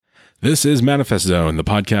This is Manifest Zone, the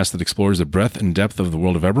podcast that explores the breadth and depth of the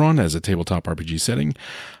world of Eberron as a tabletop RPG setting.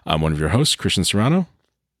 I'm one of your hosts, Christian Serrano.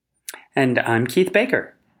 And I'm Keith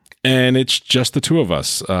Baker. And it's just the two of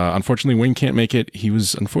us. Unfortunately, Wayne can't make it. He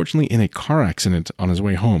was unfortunately in a car accident on his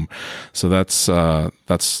way home. So that's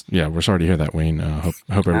we're sorry to hear that, Wayne. Hope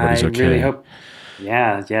everybody's okay. I really hope.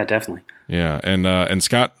 Yeah, definitely. Yeah, and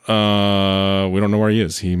Scott, we don't know where he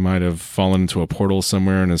is. He might have fallen into a portal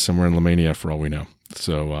somewhere and is somewhere in Lamania for all we know.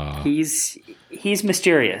 So he's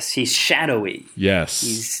mysterious. He's shadowy. Yes,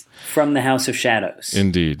 he's from the House of Shadows.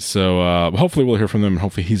 Indeed. So hopefully we'll hear from them. And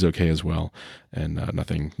hopefully he's okay as well, and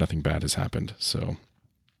nothing bad has happened. So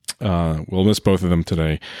we'll miss both of them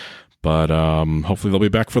today, but hopefully they'll be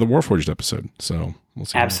back for the Warforged episode. So we'll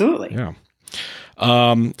see. Absolutely. Yeah.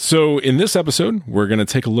 So in this episode, we're going to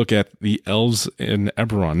take a look at the elves in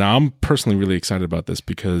Eberron. Now, I'm personally really excited about this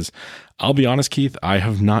because I'll be honest, Keith, I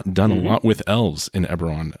have not done a lot with elves in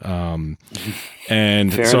Eberron.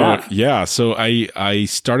 And Fair so, enough. yeah, so I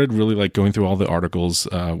started really like going through all the articles,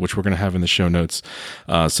 which we're going to have in the show notes.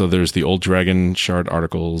 So there's the Old Dragon Shard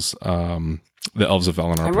articles, the Elves of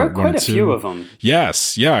Valinor. I wrote quite a few of them.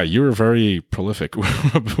 Yes. Yeah. You were very prolific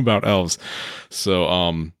about elves.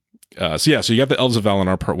 So you got the Elves of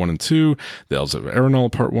Valinor Part 1 and 2, the Elves of Erenol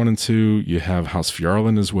Part 1 and 2, you have House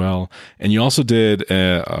Fjarlin as well, and you also did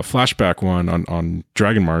a flashback one on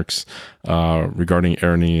Dragon Marks regarding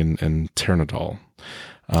Ernie and Ternadal.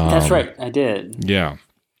 That's right, I did. Yeah.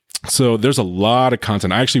 So there's a lot of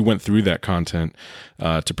content. I actually went through that content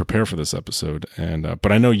to prepare for this episode,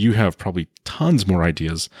 but I know you have probably tons more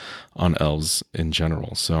ideas on elves in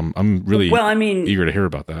general, so I'm really eager to hear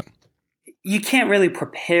about that. You can't really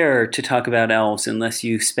prepare to talk about elves unless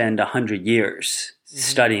you spend 100 years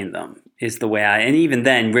studying them, is the way and even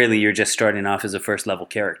then, really, you're just starting off as a first level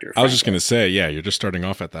character. Frankly. I was just going to say, yeah, you're just starting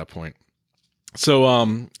off at that point. So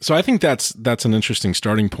I think that's an interesting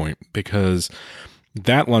starting point because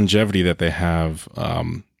that longevity that they have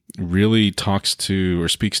really talks to or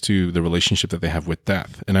speaks to the relationship that they have with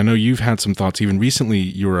death. And I know you've had some thoughts. Even recently,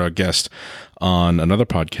 you were a guest on another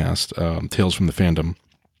podcast, Tales from the Fandom,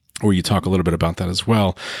 where you talk a little bit about that as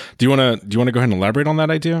well. Do you want to go ahead and elaborate on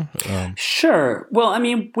that idea? Sure. Well, I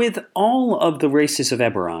mean, with all of the races of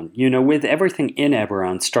Eberron, with everything in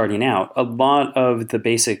Eberron starting out, a lot of the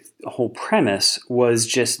basic whole premise was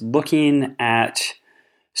just looking at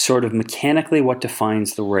sort of mechanically what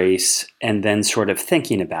defines the race and then sort of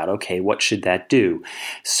thinking about, okay, what should that do?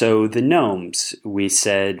 So the gnomes, we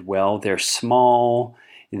said, well, they're small,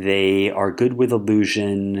 they are good with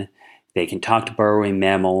illusion, they can talk to burrowing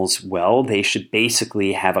mammals. Well, they should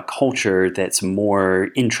basically have a culture that's more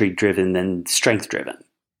intrigue-driven than strength-driven.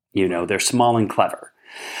 They're small and clever.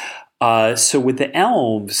 So with the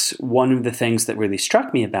elves, one of the things that really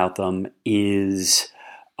struck me about them is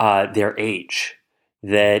their age.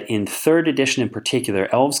 That in 3rd edition in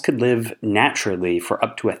particular, elves could live naturally for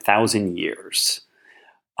up to 1,000 years.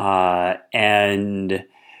 And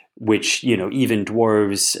which, even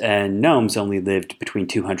dwarves and gnomes only lived between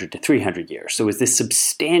 200 to 300 years. So it was this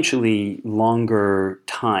substantially longer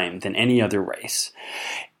time than any other race.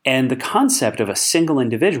 And the concept of a single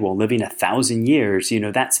individual living 1,000 years,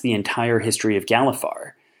 that's the entire history of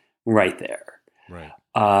Galifar right there. Right.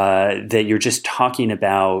 That you're just talking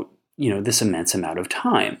about, this immense amount of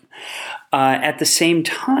time. At the same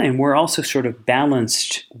time, we're also sort of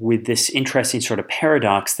balanced with this interesting sort of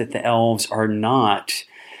paradox that the elves are not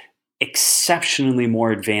exceptionally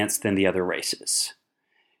more advanced than the other races.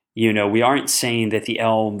 We aren't saying that the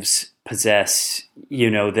elves possess,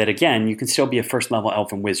 that again, you can still be a first level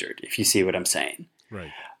elf and wizard, if you see what I'm saying. Right.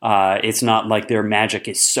 It's not like their magic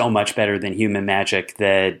is so much better than human magic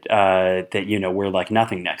that we're like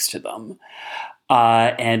nothing next to them.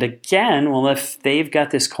 And again, well, if they've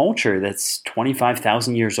got this culture that's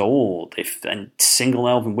 25,000 years old, if a single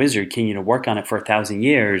elven wizard can, work on it for 1,000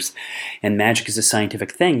 years, and magic is a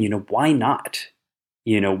scientific thing, why not?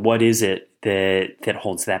 What is it that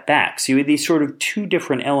holds that back? So you have these sort of two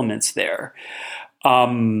different elements there.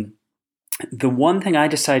 The one thing I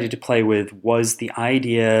decided to play with was the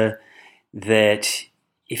idea that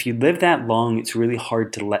if you live that long, it's really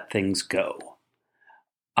hard to let things go.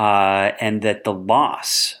 And that the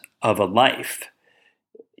loss of a life,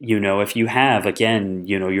 if you have, again,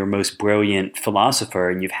 your most brilliant philosopher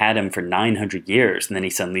and you've had him for 900 years and then he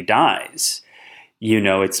suddenly dies,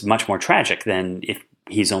 it's much more tragic than if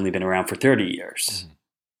he's only been around for 30 years.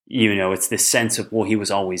 Mm-hmm. It's this sense of, well, he was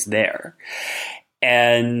always there.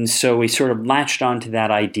 And so we sort of latched onto that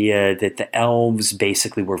idea that the elves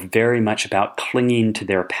basically were very much about clinging to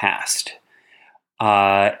their past.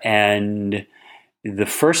 And the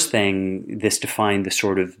first thing, this defined the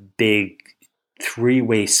sort of big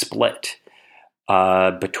three-way split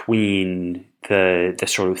between the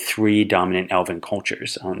sort of three dominant elven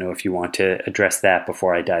cultures. I don't know if you want to address that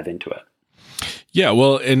before I dive into it. Yeah,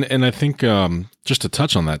 well, and I think just to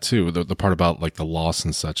touch on that too, the part about like the loss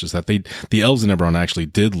and such is that the elves in Eberron actually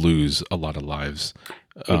did lose a lot of lives.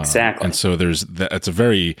 Exactly. And so there's that. It's a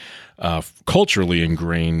very culturally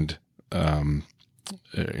ingrained, I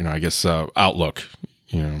guess, outlook.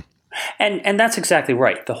 And that's exactly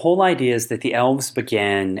right. The whole idea is that the elves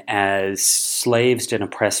began as slaves and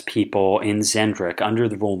oppressed people in Zendrik under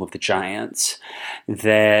the rule of the giants,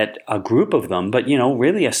 that a group of them, but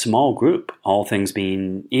really a small group, all things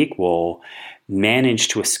being equal,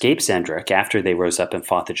 managed to escape Zendrik after they rose up and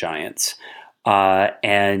fought the giants.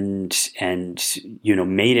 And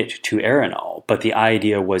made it to Arenal. But the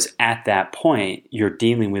idea was at that point, you're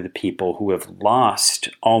dealing with the people who have lost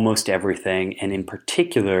almost everything, and in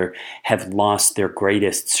particular have lost their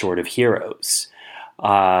greatest sort of heroes,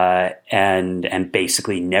 and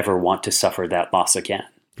basically never want to suffer that loss again.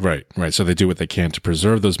 Right. So they do what they can to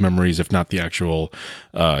preserve those memories, if not the actual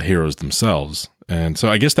heroes themselves. And so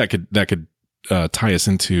I guess that could tie us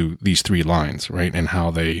into these three lines, right? And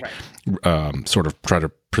how they sort of try to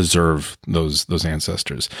preserve those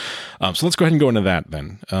ancestors. So let's go ahead and go into that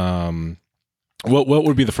then. What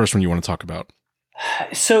would be the first one you want to talk about?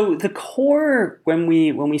 So the core, when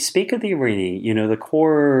we speak of the Irini, the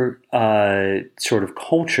core sort of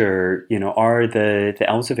culture, are the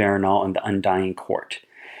Elves of Arenal and the Undying Court.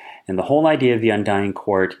 And the whole idea of the Undying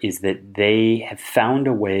Court is that they have found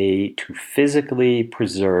a way to physically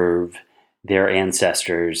preserve their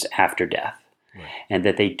ancestors after death. Right. And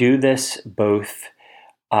that they do this both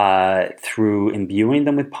through imbuing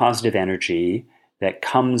them with positive energy that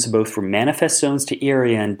comes both from manifest zones to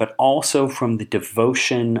Irian, but also from the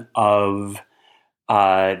devotion of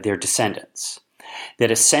their descendants. That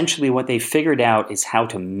essentially what they figured out is how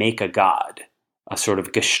to make a god, a sort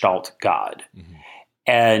of gestalt god. Mm-hmm.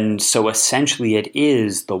 And so essentially it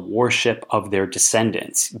is the worship of their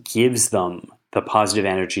descendants gives them the positive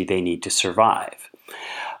energy they need to survive.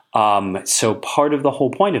 So part of the whole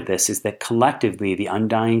point of this is that collectively the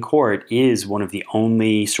Undying Court is one of the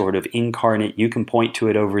only sort of incarnate, you can point to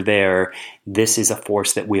it over there, this is a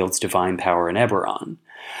force that wields divine power in Eberron.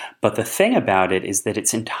 But the thing about it is that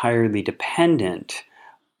it's entirely dependent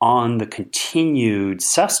on the continued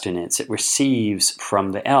sustenance it receives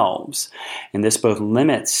from the elves. And this both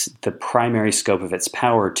limits the primary scope of its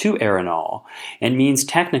power to Arenal, and means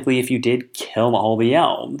technically if you did kill all the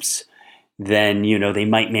elves, then, they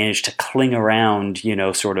might manage to cling around,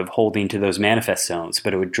 sort of holding to those manifest zones,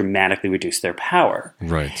 but it would dramatically reduce their power.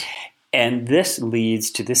 Right. And this leads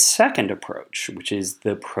to the second approach, which is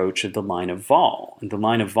the approach of the Line of Vol. And the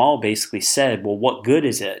Line of Vol basically said, well, what good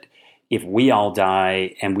is it if we all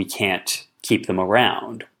die and we can't keep them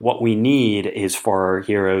around? What we need is for our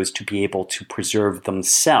heroes to be able to preserve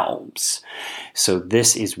themselves. So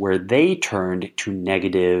this is where they turned to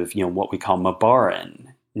negative, what we call Mabaran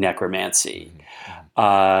necromancy,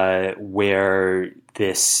 where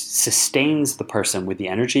this sustains the person with the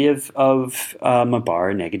energy of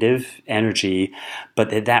Mabar, negative energy, but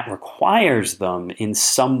that requires them in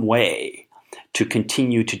some way to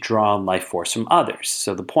continue to draw life force from others.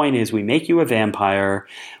 So the point is, we make you a vampire.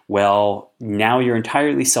 Well, now you're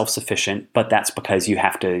entirely self-sufficient, but that's because you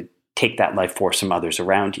have to take that life force from others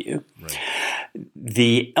around you. Right.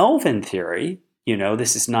 The Elven theory,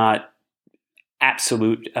 this is not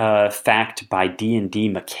absolute fact by D&D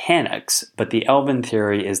mechanics, but the Elven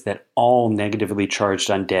theory is that all negatively charged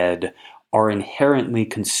undead are inherently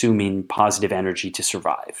consuming positive energy to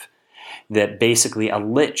survive. That basically a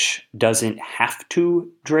lich doesn't have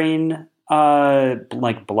to drain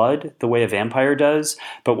like blood the way a vampire does,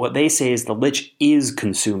 but what they say is the lich is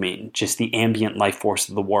consuming just the ambient life force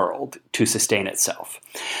of the world to sustain itself.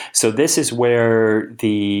 So this is where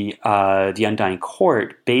the Undying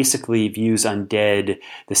Court basically views undead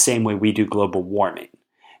the same way we do global warming.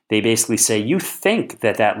 They basically say, you think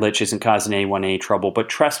that lich isn't causing anyone any trouble, but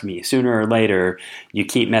trust me, sooner or later, you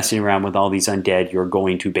keep messing around with all these undead, you're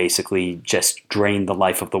going to basically just drain the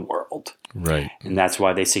life of the world. Right. And that's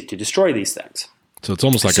why they seek to destroy these things. So it's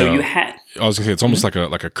almost like I was going to say, it's almost like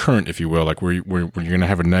a current, if you will, like where you're going to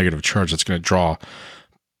have a negative charge that's going to draw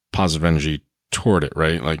positive energy toward it,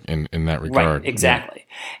 right? Like in that regard. Right, exactly.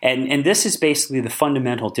 Yeah. And this is basically the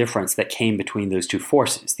fundamental difference that came between those two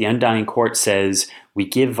forces. The Undying Court says we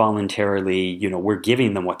give voluntarily, we're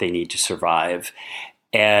giving them what they need to survive.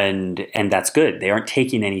 And that's good. They aren't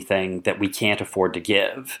taking anything that we can't afford to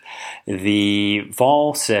give. The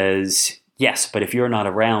Vol says, yes, but if you're not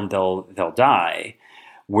around, they'll die.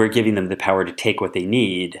 We're giving them the power to take what they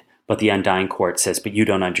need. But the Undying Court says, but you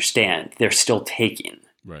don't understand. They're still taking,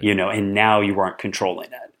 Right. and now you aren't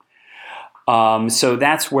controlling it. So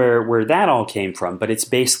that's where that all came from. But it's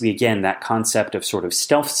basically, again, that concept of sort of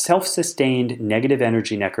self-sustained negative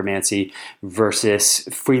energy necromancy versus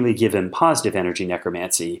freely given positive energy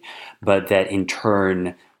necromancy, but that in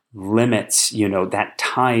turn limits, that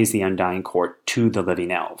ties the Undying Court to the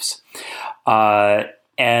living elves.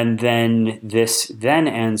 And then this then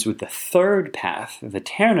ends with the third path, the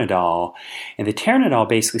Ternadal. And the Ternadal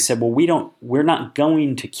basically said, well, we're not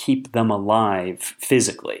going to keep them alive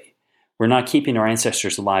physically. We're not keeping our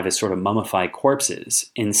ancestors alive as sort of mummified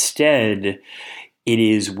corpses. Instead, it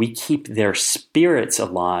is we keep their spirits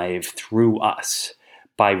alive through us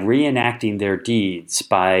by reenacting their deeds,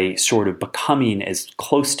 by sort of becoming as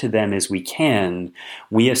close to them as we can.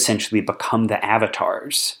 We essentially become the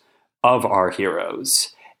avatars of our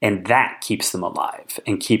heroes, and that keeps them alive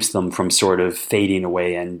and keeps them from sort of fading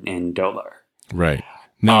away in Dolar. Right.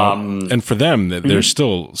 Now, and for them, there's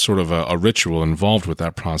still sort of a ritual involved with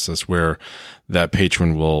that process where that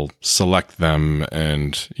patron will select them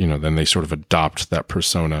and, then they sort of adopt that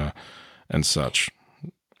persona and such.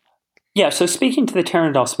 Yeah, so speaking to the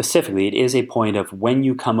Ternadal specifically, it is a point of when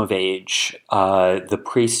you come of age, the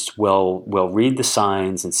priests will read the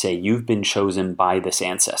signs and say, you've been chosen by this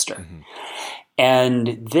ancestor. Mm-hmm.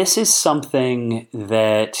 And this is something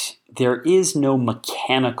that there is no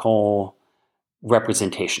mechanical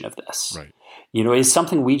representation of this. Right. It is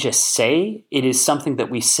something we just say. It is something that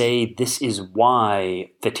we say, this is why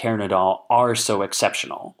the Ternadal are so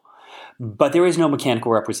exceptional. But there is no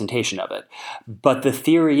mechanical representation of it. But the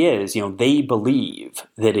theory is, they believe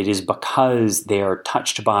that it is because they are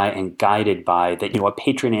touched by and guided by that, a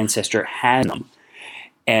patron ancestor has them.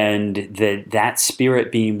 And that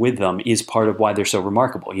spirit being with them is part of why they're so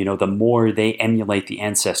remarkable. The more they emulate the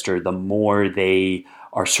ancestor, the more they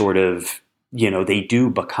are sort of, they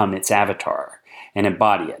do become its avatar and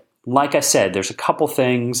embody it. Like I said, there's a couple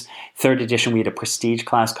things. 3rd edition, we had a prestige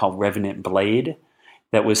class called Revenant Blade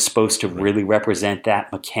that was supposed to really represent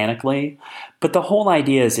that mechanically. But the whole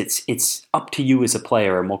idea is it's up to you as a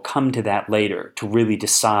player, and we'll come to that later, to really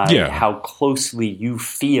decide how closely you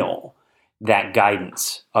feel that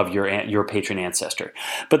guidance of your patron ancestor.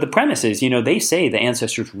 But the premise is, they say the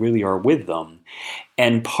ancestors really are with them.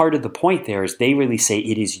 And part of the point there is they really say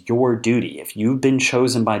it is your duty. If you've been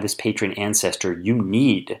chosen by this patron ancestor, you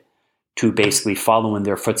need to basically follow in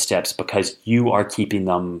their footsteps because you are keeping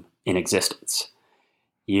them in existence.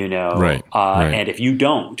 Right. And if you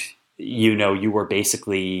don't, you were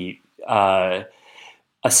basically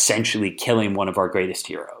essentially killing one of our greatest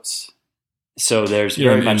heroes. So there's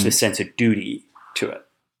very much this sense of duty to it.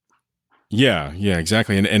 Yeah,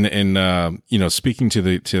 exactly. And speaking to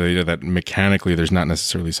the idea that mechanically there's not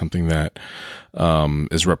necessarily something that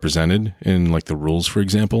is represented in like the rules, for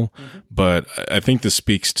example. Mm-hmm. But I think this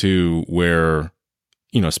speaks to where,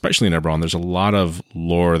 especially in Eberron, there's a lot of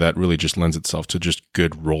lore that really just lends itself to just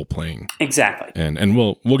good role playing. Exactly. And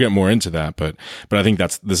we'll get more into that, but I think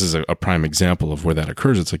this is a prime example of where that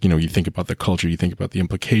occurs. It's like, you think about the culture, you think about the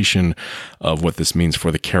implication of what this means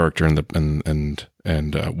for the character and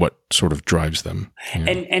what sort of drives them.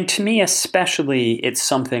 And to me, especially, it's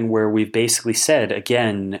something where we've basically said,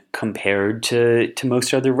 again, compared to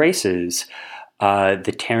most other races,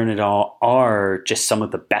 the Ternadal are just some of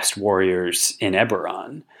the best warriors in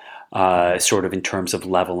Eberron, sort of in terms of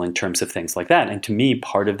level, in terms of things like that. And to me,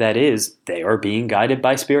 part of that is they are being guided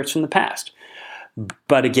by spirits from the past.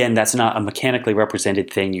 But again, that's not a mechanically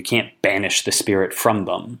represented thing. You can't banish the spirit from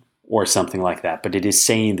them or something like that. But it is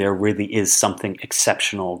saying there really is something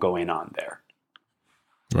exceptional going on there.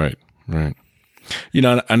 Right.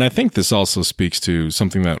 And I think this also speaks to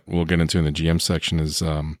something that we'll get into in the GM section is,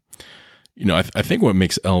 I think what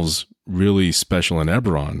makes elves really special in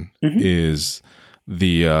Eberron is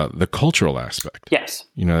the cultural aspect. Yes.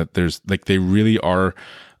 There's like they really are.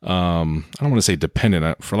 I don't want to say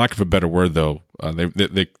dependent, for lack of a better word, though.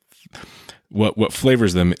 What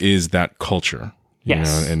flavors them is that culture.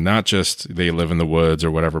 Yes. And not just they live in the woods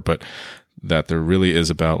or whatever, but that there really is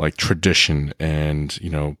about like tradition and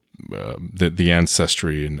the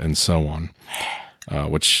ancestry and so on,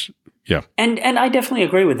 which. Yeah. And I definitely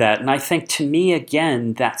agree with that. And I think to me,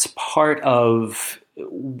 again, that's part of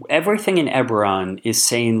everything in Eberron is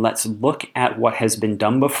saying, let's look at what has been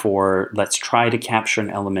done before. Let's try to capture an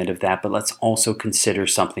element of that, but let's also consider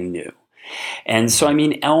something new. And so,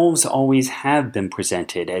 elves always have been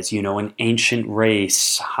presented as, an ancient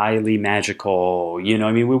race, highly magical.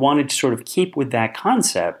 We wanted to sort of keep with that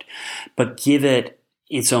concept, but give it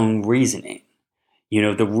its own reasoning.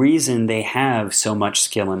 The reason they have so much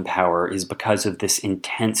skill and power is because of this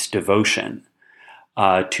intense devotion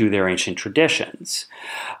to their ancient traditions.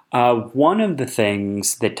 One of the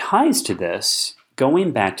things that ties to this,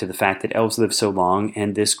 going back to the fact that elves live so long,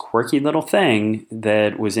 and this quirky little thing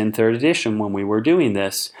that was in 3rd edition when we were doing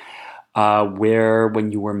this, where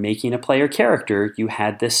when you were making a player character, you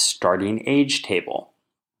had this starting age table.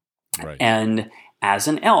 Right. And as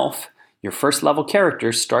an elf, your first level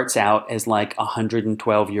character starts out as like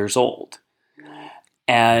 112 years old.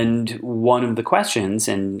 And one of the questions,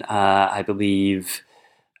 and I believe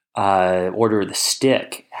Order of the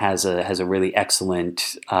Stick has a really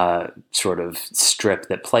excellent sort of strip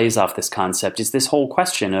that plays off this concept, is this whole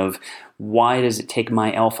question of why does it take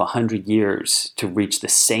my elf 100 years to reach the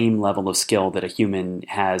same level of skill that a human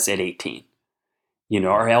has at 18?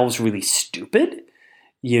 Are elves really stupid?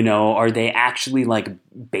 Are they actually like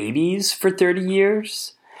babies for 30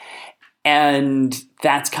 years? And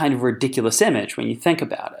that's kind of a ridiculous image when you think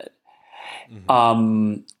about it.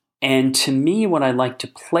 Mm-hmm. And to me, what I like to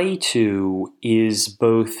play to is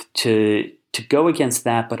both to go against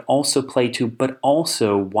that, but also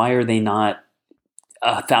why are they not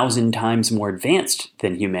 1,000 times more advanced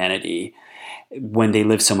than humanity when they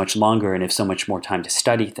live so much longer and have so much more time to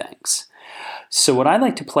study things? So what I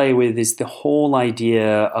like to play with is the whole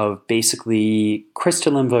idea of basically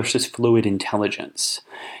crystalline versus fluid intelligence.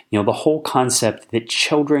 The whole concept that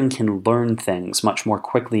children can learn things much more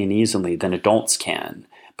quickly and easily than adults can,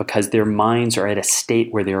 because their minds are at a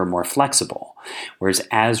state where they are more flexible. Whereas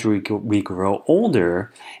as we grow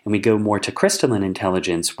older and we go more to crystalline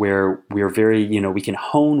intelligence, where we're very, we can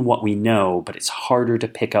hone what we know, but it's harder to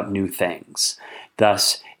pick up new things.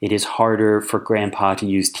 Thus, it is harder for grandpa to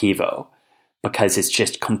use TiVo because it's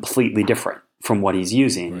just completely different from what he's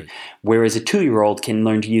using. Right. Whereas a 2-year-old can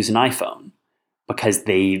learn to use an iPhone because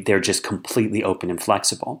they're just completely open and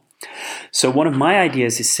flexible. So one of my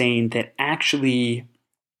ideas is saying that actually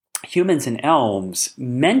humans and elves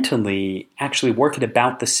mentally actually work at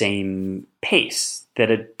about the same pace,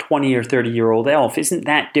 that a 20 or 30-year-old elf isn't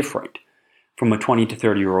that different from a 20 to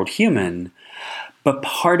 30-year-old human. But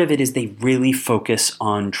part of it is they really focus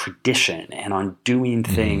on tradition and on doing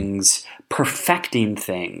things, perfecting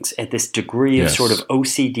things at this degree of sort of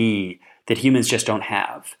OCD that humans just don't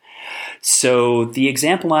have. So the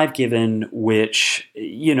example I've given, which,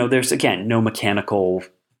 there's, again, no mechanical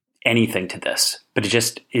anything to this, but it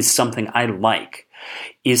just is something I like,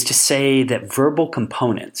 is to say that verbal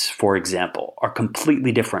components, for example, are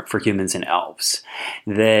completely different for humans and elves.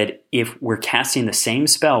 That if we're casting the same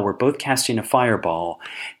spell, we're both casting a fireball,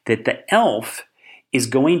 that the elf is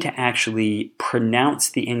going to actually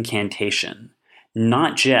pronounce the incantation,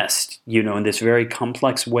 not just, in this very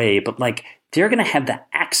complex way, but like they're going to have the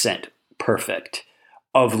accent perfect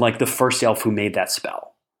of like the first elf who made that spell.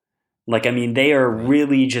 Like, I mean, they are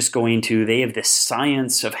really just they have this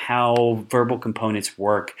science of how verbal components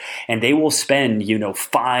work, and they will spend,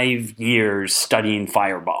 5 years studying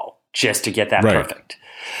Fireball just to get that perfect.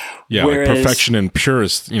 Yeah, like perfection and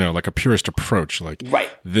purist, like a purist approach. Like,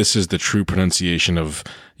 this is the true pronunciation of,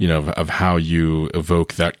 of how you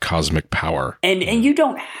evoke that cosmic power. And you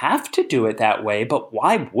don't have to do it that way, but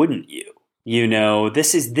why wouldn't you?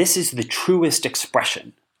 This is the truest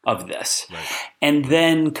expression of this. Right. And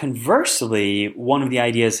then conversely, one of the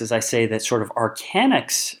ideas is I say that sort of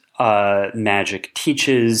Arcanics magic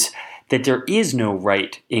teaches that there is no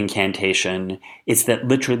right incantation. It's that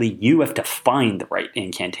literally you have to find the right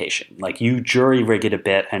incantation. Like you jury rig it a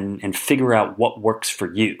bit and figure out what works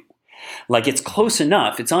for you. Like it's close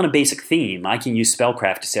enough. It's on a basic theme. I can use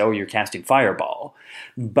spellcraft to say, oh, you're casting Fireball.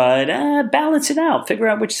 But balance it out. Figure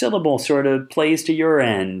out which syllable sort of plays to your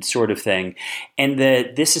end sort of thing. And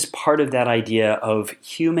that this is part of that idea of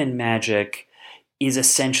human magic is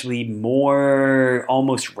essentially more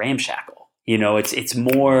almost ramshackle. It's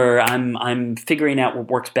more I'm figuring out what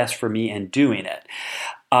works best for me and doing it.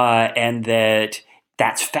 And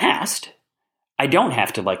that's fast. I don't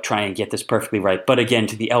have to like try and get this perfectly right. But again,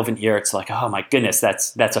 to the elven ear, it's like, oh my goodness,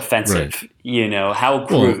 that's offensive. Right. How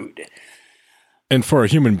crude. Well, and for a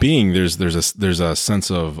human being, there's a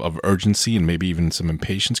sense of urgency and maybe even some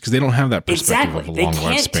impatience because they don't have that perspective of a long lifespan. They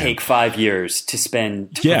can't take 5 years to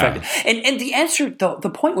spend. Perfect it. And the answer,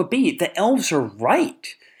 the point would be the elves are right.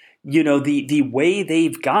 The way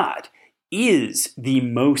they've got is the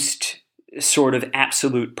most sort of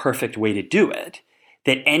absolute perfect way to do it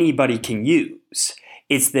that anybody can use.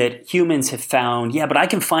 It's that humans have found, but I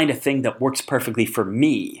can find a thing that works perfectly for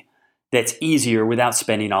me that's easier without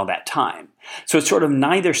spending all that time. So it's sort of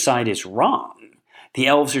neither side is wrong. The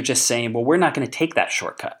elves are just saying, well, we're not going to take that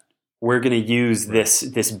shortcut. We're going to use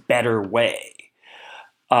this better way.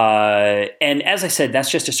 And as I said, that's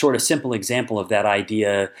just a sort of simple example of that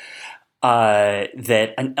idea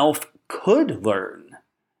that an elf could learn.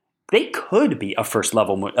 They could be a first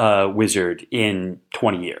level wizard in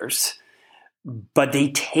 20 years, but they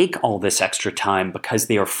take all this extra time because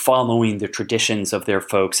they are following the traditions of their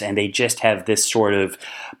folks, and they just have this sort of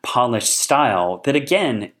polished style that,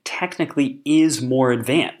 again, technically is more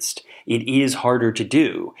advanced. It is harder to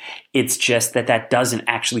do. It's just that doesn't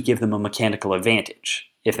actually give them a mechanical advantage,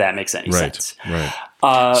 if that makes any sense. Right.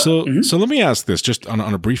 So let me ask this, just on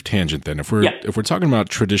a brief tangent. Then, if we're talking about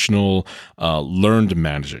traditional learned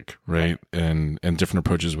magic, right, and different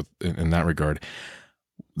approaches in that regard,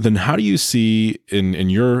 then how do you see in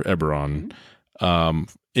your Eberron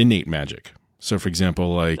innate magic? So, for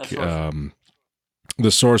example, like the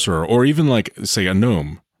sorcerer, or even like, say, a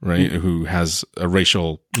gnome, right, who has a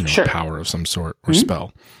racial power of some sort or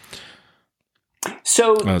spell.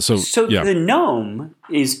 So the gnome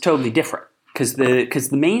is totally different, because the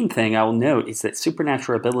main thing I will note is that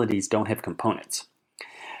supernatural abilities don't have components.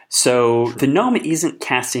 So the gnome isn't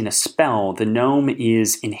casting a spell. The gnome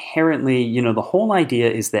is inherently, the whole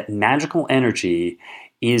idea is that magical energy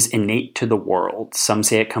is innate to the world. Some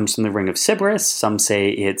say it comes from the Ring of Sybaris. Some say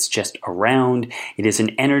it's just around. It is an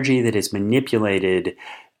energy that is manipulated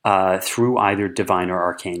through either divine or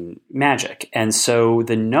arcane magic. And so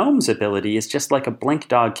the gnome's ability is just like a blink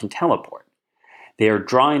dog can teleport. They are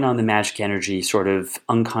drawing on the magic energy sort of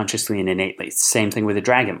unconsciously and innately. It's the same thing with a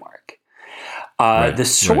dragon mark. The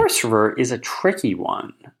sorcerer is a tricky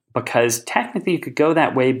one, because technically you could go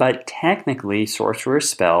that way, but technically sorcerer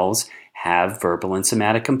spells have verbal and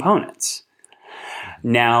somatic components.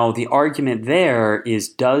 Now, the argument there is,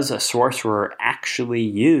 does a sorcerer actually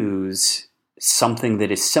use something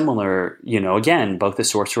that is similar? Again, both a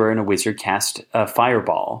sorcerer and a wizard cast a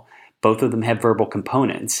fireball. Both of them have verbal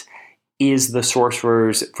components. Is the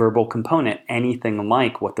sorcerer's verbal component anything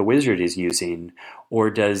like what the wizard is using?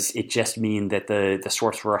 Or does it just mean that the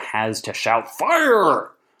sorcerer has to shout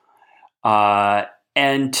fire?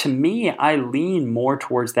 And to me, I lean more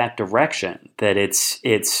towards that direction, that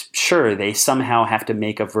it's sure, they somehow have to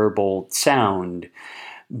make a verbal sound,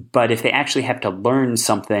 but if they actually have to learn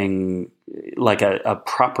something like a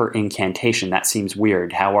proper incantation, that seems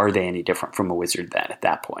weird. How are they any different from a wizard then at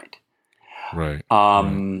that point? Right.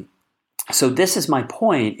 So this is my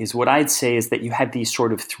point, is what I'd say is that you have these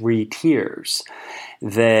sort of three tiers,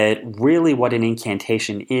 that really what an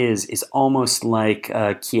incantation is almost like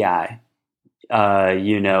kiai.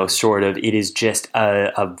 Sort of, it is just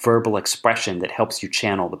a verbal expression that helps you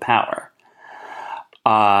channel the power.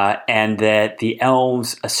 And that the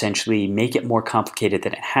elves essentially make it more complicated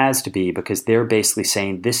than it has to be, because they're basically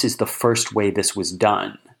saying this is the first way this was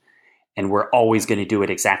done, and we're always going to do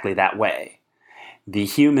it exactly that way. The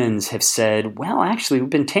humans have said, well, actually, we've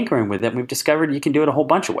been tinkering with it, and we've discovered you can do it a whole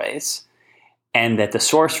bunch of ways. And that the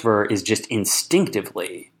sorcerer is just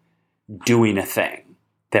instinctively doing a thing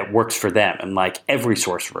that works for them. And like every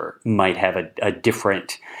sorcerer might have a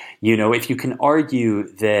different, if you can argue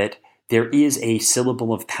that there is a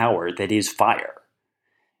syllable of power that is fire,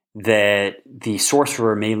 that the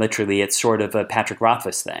sorcerer may literally, it's sort of a Patrick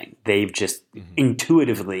Rothfuss thing. They've just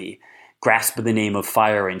intuitively grasped the name of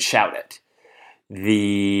fire and shout it.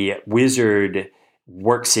 The wizard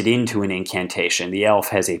works it into an incantation. The elf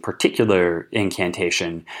has a particular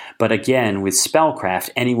incantation. But again, with spellcraft,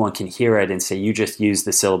 anyone can hear it and say, you just use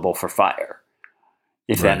the syllable for fire,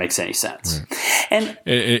 if that makes any sense. Right.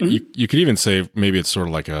 And you could even say maybe it's sort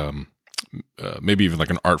of like maybe even like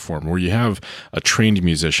an art form, where you have a trained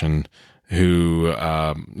musician who,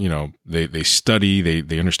 they study,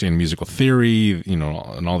 they understand musical theory, and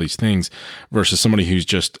all these things, versus somebody who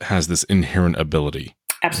just has this inherent ability.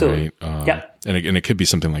 Absolutely. Right? And it could be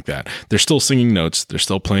something like that. They're still singing notes. They're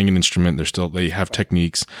still playing an instrument. They have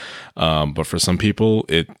techniques. But for some people,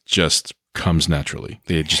 it just comes naturally.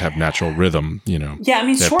 They just have natural rhythm, Yeah, I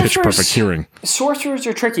mean, they have pitch perfect hearing. Sorcerers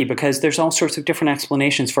are tricky because there's all sorts of different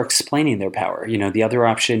explanations for explaining their power. The other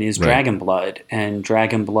option is dragon blood, and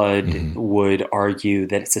dragon blood would argue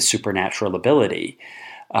that it's a supernatural ability,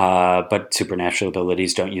 but supernatural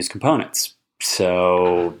abilities don't use components.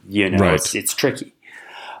 So, it's tricky.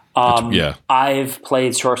 I've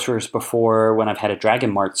played sorcerers before when I've had a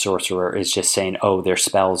dragon marked sorcerer is just saying, their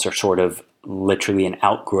spells are sort of literally an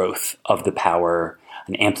outgrowth of the power,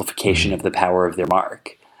 an amplification of the power of their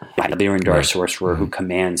mark. A Lyrindar sorcerer who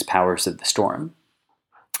commands powers of the storm.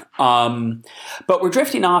 But we're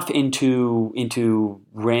drifting off into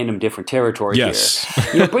random different territory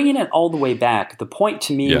here. Bringing it all the way back, the point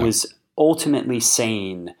to me was ultimately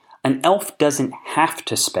saying an elf doesn't have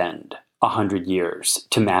to spend 100 years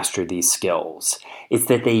to master these skills. It's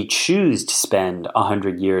that they choose to spend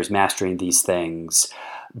 100 years mastering these things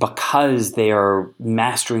because they are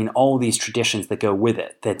mastering all these traditions that go with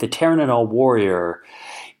it. That the Pteranodon warrior,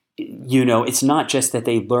 it's not just that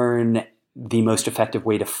they learn the most effective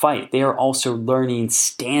way to fight. They are also learning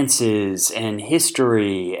stances and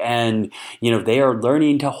history, and they are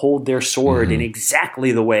learning to hold their sword in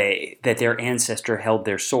exactly the way that their ancestor held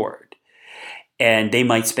their sword. And they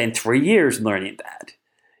might spend 3 years learning that.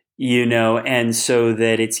 And so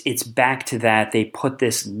that it's back to that. They put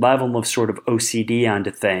this level of sort of OCD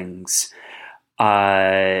onto things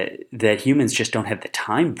that humans just don't have the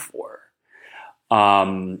time for.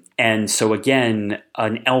 And so again,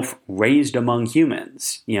 an elf raised among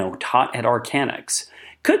humans, taught at Arcanics,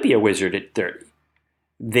 could be a wizard at 30.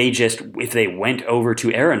 If they went over to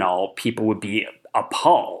Arenal, people would be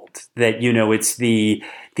appalled that, it's the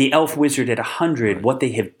elf wizard at 100. Right. What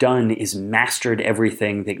they have done is mastered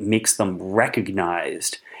everything that makes them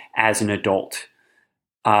recognized as an adult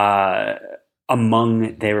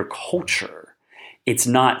among their culture. It's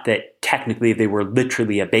not that technically they were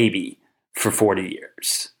literally a baby for 40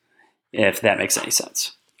 years, if that makes any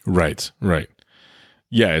sense. Right.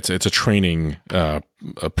 Yeah, it's a training a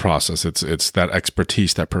process. It's that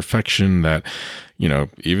expertise, that perfection, that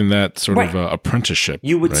even that sort of apprenticeship.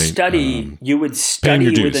 You would study. You would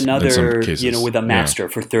study with another, with a master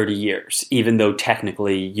for 30 years, even though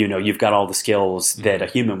technically, you've got all the skills that a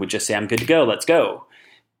human would just say, "I'm good to go. Let's go.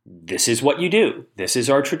 This is what you do. This is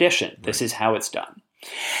our tradition. This is how it's done."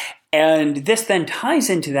 And this then ties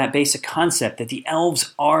into that basic concept that the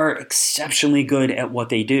elves are exceptionally good at what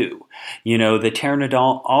they do. The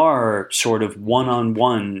Pteranodon are sort of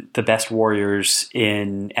one-on-one the best warriors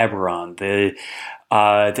in Eberron. The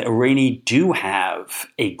Irani do have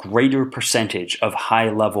a greater percentage of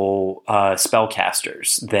high-level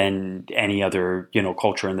spellcasters than any other,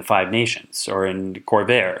 culture in the Five Nations or in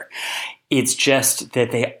Corvair. It's just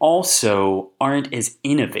that they also aren't as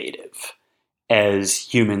innovative as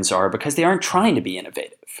humans are, because they aren't trying to be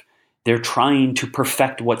innovative. They're trying to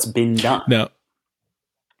perfect what's been done. Now,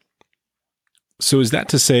 so is that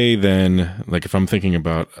to say then, like if I'm thinking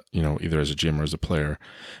about, either as a GM or as a player,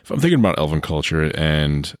 if I'm thinking about elven culture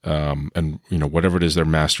and whatever it is they're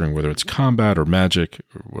mastering, whether it's combat or magic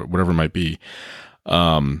or whatever it might be,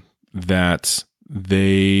 that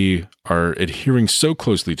they are adhering so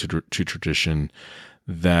closely to tradition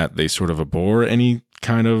that they sort of abhor any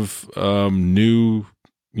kind of new,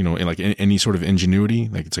 like any sort of ingenuity.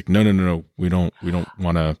 Like it's like, no, we don't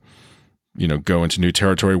want to, go into new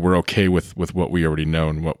territory. We're okay with what we already know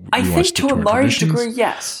and what I think to a large degree,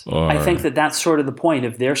 yes. I think that that's sort of the point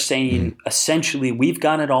of they're saying essentially we've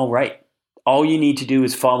got it all right. All you need to do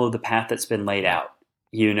is follow the path that's been laid out,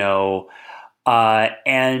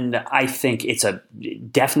 and I think it's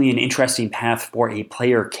definitely an interesting path for a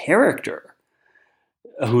player character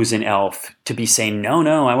who's an elf to be saying,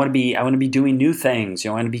 no, I want to be doing new things.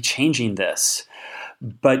 I want to be changing this.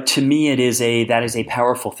 But to me, that is a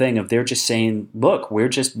powerful thing of they're just saying, look, we're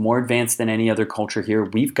just more advanced than any other culture here.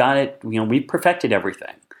 We've got it. We've perfected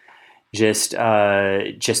everything. Just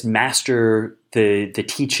master the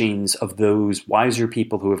teachings of those wiser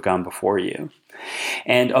people who have gone before you.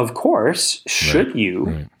 And of course, should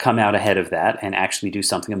you come out ahead of that and actually do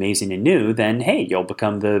something amazing and new, then hey, you'll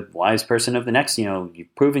become the wise person of the next,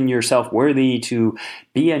 you've proven yourself worthy to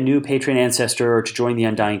be a new patron ancestor or to join the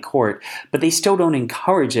Undying Court. But they still don't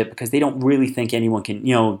encourage it because they don't really think anyone can,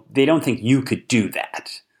 they don't think you could do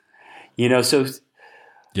that. So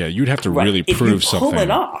yeah, you'd have to really prove something it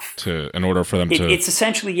off in order for them to. It's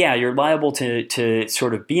essentially, you're liable to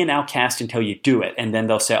sort of be an outcast until you do it, and then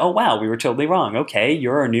they'll say, "Oh wow, we were totally wrong. Okay,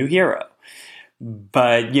 you're our new hero."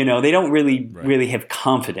 But they don't really have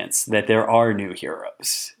confidence that there are new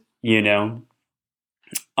heroes.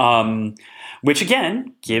 Which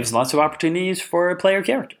again gives lots of opportunities for a player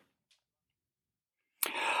character.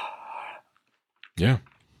 Yeah.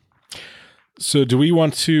 So do we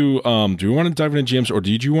want to dive into GMs, or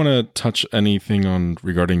did you want to touch anything on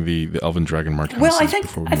regarding the Elven Dragon Mark? Well, I think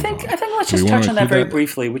let's just touch on that very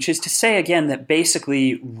briefly, which is to say again that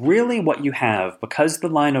basically really what you have, because the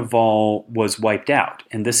line of Vol was wiped out,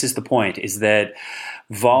 and this is the point, is that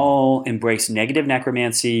Vol embraced negative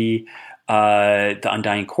necromancy, the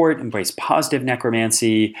Undying Court embraced positive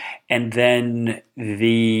necromancy, and then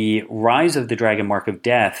the rise of the Dragon Mark of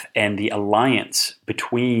Death and the alliance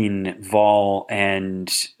between Vol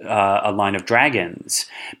and a line of dragons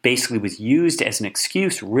basically was used as an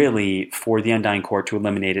excuse, really, for the Undying Court to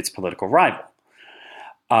eliminate its political rival.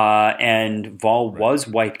 And Vol was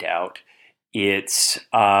wiped out. Its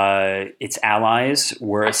allies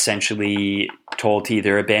were essentially told to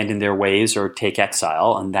either abandon their ways or take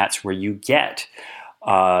exile, and that's where you get,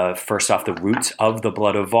 first off, the roots of the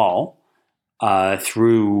Blood of Vol,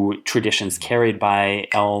 through traditions carried by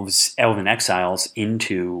elven exiles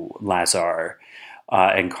into Lazar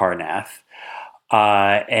and Karrnath.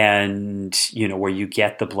 And, where you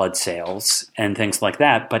get the blood sales and things like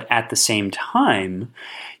that. But at the same time,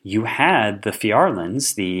 you had the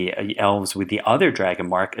Fjarlans, the elves with the other dragon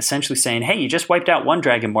mark, essentially saying, hey, you just wiped out one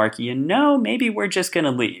dragon mark. Maybe we're just going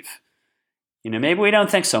to leave. Maybe we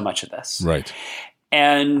don't think so much of this. Right.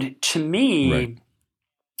 And to me,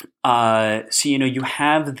 so, you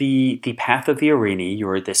have the path of the Arini.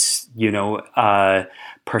 You're this,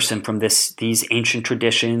 person from these ancient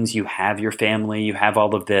traditions. You have your family. You have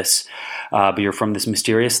all of this, but you're from this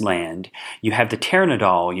mysterious land. You have the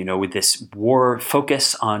Ternadal, with this war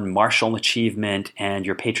focus on martial achievement and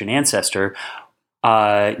your patron ancestor.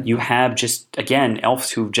 You have just, again,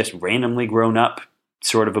 elves who've just randomly grown up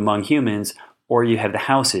sort of among humans. Or you have the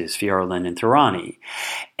houses, Fjarlan and Thorani.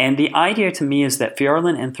 And the idea to me is that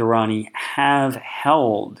Fjarlan and Thorani have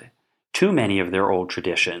held too many of their old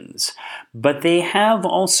traditions, but they have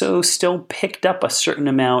also still picked up a certain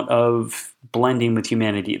amount of blending with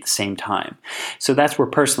humanity at the same time. So that's where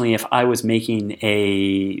personally, if I was making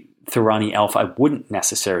a Thorani elf, I wouldn't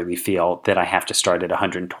necessarily feel that I have to start at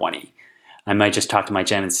 120. I might just talk to my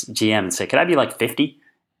GM and say, could I be like 50,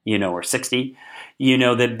 or 60?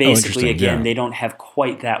 That basically, again, They don't have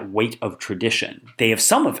quite that weight of tradition. They have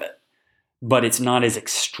some of it, but it's not as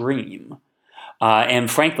extreme.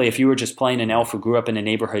 And frankly, if you were just playing an elf who grew up in a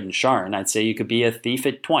neighborhood in Sharn, I'd say you could be a thief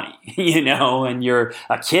at 20, and you're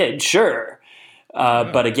a kid, sure.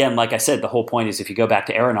 But again, like I said, the whole point is if you go back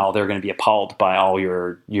to Arenal, they're going to be appalled by all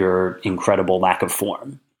your incredible lack of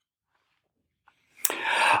form.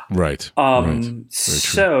 Right.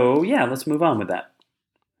 So, let's move on with that.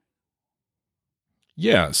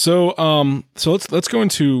 Yeah. So let's go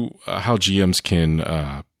into how GMs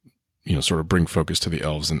can sort of bring focus to the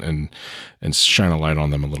elves and shine a light on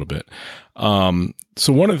them a little bit.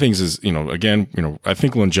 So one of the things is, again, I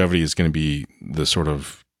think longevity is going to be the sort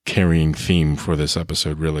of carrying theme for this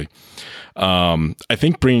episode, really. I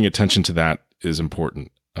think bringing attention to that is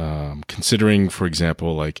important. Considering, for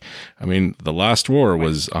example, the last war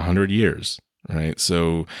was 100 years. Right.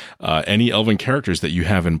 So any elven characters that you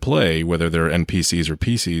have in play, whether they're NPCs or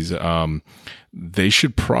PCs, they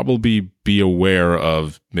should probably be aware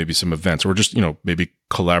of maybe some events or just, maybe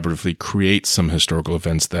collaboratively create some historical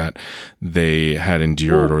events that they had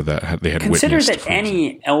endured or that they had witnessed. Consider that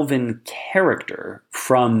any elven character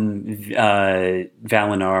from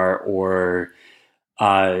Valinor or,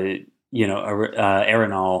 Arenal,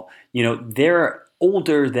 they're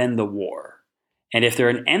older than the war. And if they're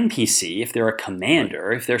an NPC, if they're a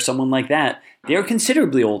commander, if they're someone like that, they're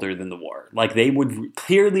considerably older than the war. Like they would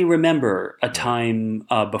clearly remember a time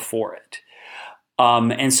before it.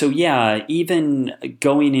 And so, even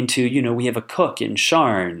going into, we have a cook in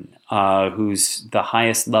Sharn, who's the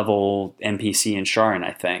highest level NPC in Sharn,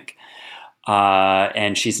 I think.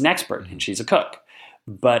 And she's an expert and she's a cook.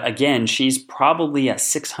 But again, she's probably a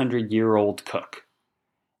 600-year-old cook.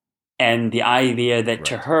 And the idea that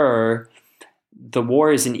to her, the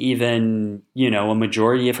war isn't even, a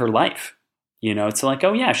majority of her life. It's like,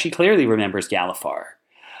 oh yeah, she clearly remembers Galifar.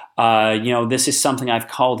 This is something I've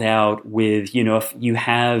called out with, if you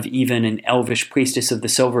have even an elvish priestess of the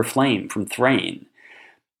Silver Flame from Thrain,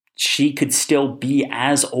 she could still be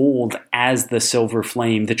as old as the Silver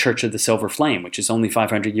Flame, the Church of the Silver Flame, which is only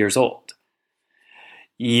 500 years old.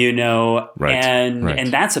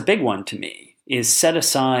 And that's a big one to me. Is set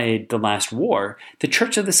aside the last war, the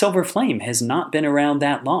Church of the Silver Flame has not been around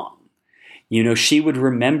that long. She would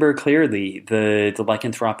remember clearly the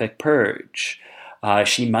lycanthropic purge.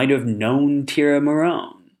 She might have known Tira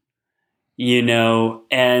Marone,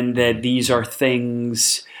 and that these are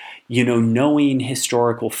things, knowing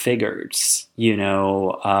historical figures.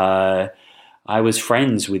 I was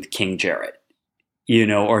friends with King Jarrett,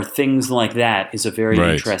 or things like that is a very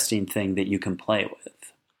interesting thing that you can play with.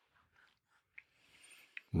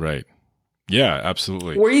 Right. Yeah,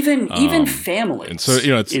 absolutely. Or even families. And so,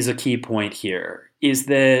 is a key point here, is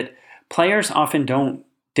that players often don't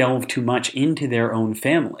delve too much into their own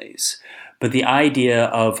families. But the idea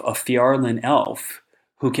of a Fjarlan elf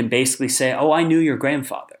who can basically say, oh, I knew your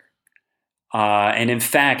grandfather. And in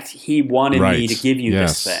fact, he wanted me to give you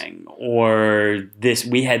this thing, or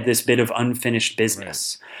we had this bit of unfinished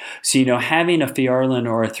business. Right. So, having a Fjarlan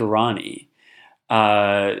or a Thorani,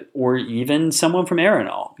 or even someone from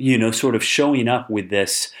Arenal, sort of showing up with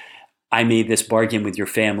this I made this bargain with your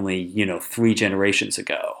family, 3 generations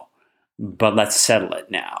ago, but let's settle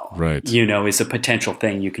it now. Right. Is a potential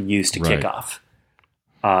thing you can use to kick off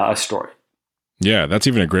a story. Yeah, that's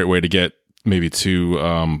even a great way to get maybe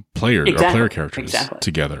 2 player characters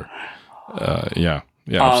together. Yeah,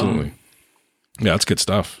 absolutely. Yeah, that's good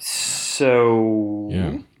stuff. So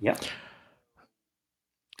yeah.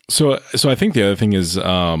 So I think the other thing is,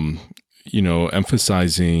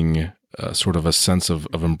 emphasizing sort of a sense of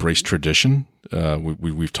embraced tradition.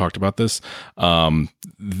 We've talked about this,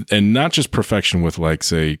 and not just perfection with, like,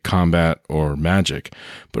 say, combat or magic,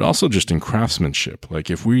 but also just in craftsmanship. Like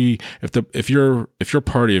if your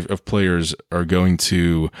party of players are going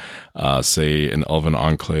to, say, an Elven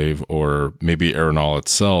enclave or maybe Aerenal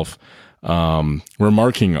itself, we're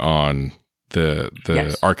marking on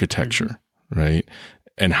the architecture, right?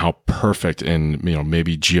 And how perfect and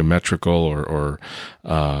maybe geometrical or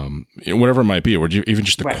whatever it might be, or even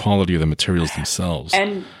just the quality of the materials themselves.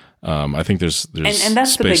 And I think there's and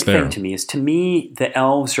that's the big thing to me. Is to me the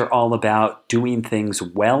elves are all about doing things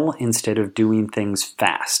well instead of doing things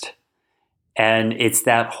fast. And it's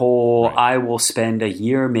that whole I will spend a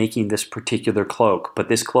year making this particular cloak, but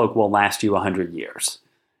this cloak will last you 100 years.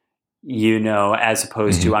 As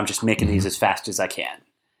opposed to I'm just making these as fast as I can.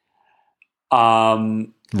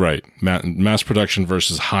 Right. Mass production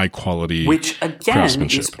versus high quality, which again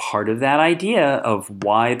is part of that idea of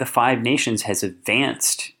why the Five Nations has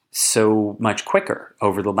advanced so much quicker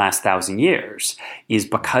over the last 1,000 years, is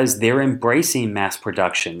because they're embracing mass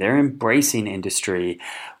production, they're embracing industry,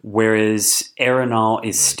 whereas Aerenal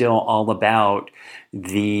is still all about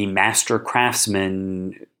the master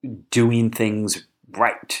craftsman doing things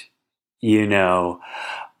right,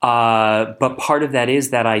 But part of that is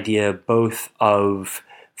that idea both of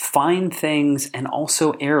fine things and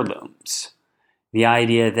also heirlooms. The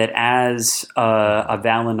idea that as a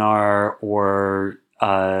Valinar or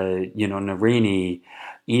Narini,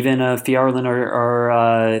 even a Fjarlin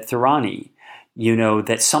or Thorani,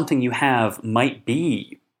 that something you have might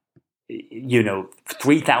be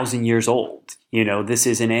 3,000 years old. This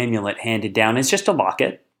is an amulet handed down. It's just a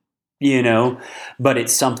locket. But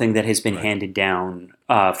it's something that has been handed down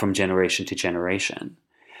from generation to generation.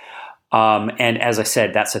 And as I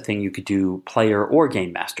said, that's a thing you could do player or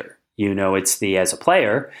game master. It's as a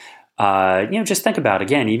player, just think about,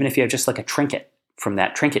 again, even if you have just like a trinket from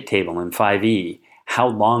that trinket table in 5e, how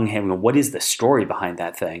long, what is the story behind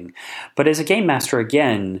that thing? But as a game master,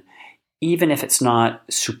 again, even if it's not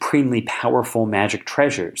supremely powerful magic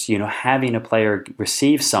treasures, having a player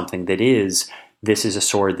receive something that is, this is a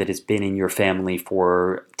sword that has been in your family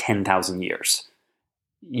for 10,000 years,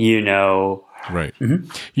 Right.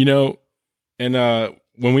 Mm-hmm. And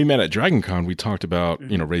when we met at DragonCon, we talked about,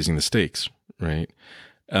 raising the stakes, right?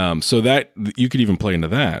 So that you could even play into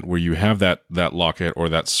that, where you have that locket or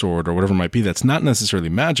that sword or whatever it might be that's not necessarily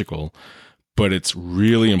magical, but it's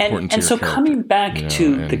really important to your character. Coming back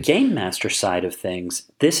to the game master side of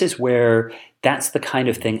things, this is where that's the kind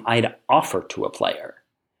of thing I'd offer to a player.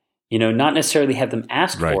 Not necessarily have them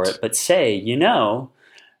ask for it, but say,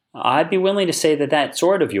 I'd be willing to say that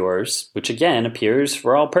sword of yours, which again appears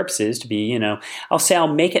for all purposes to be, I'll say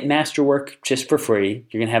I'll make it masterwork just for free.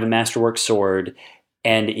 You're going to have a masterwork sword,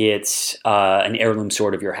 and it's an heirloom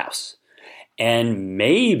sword of your house. And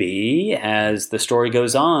maybe as the story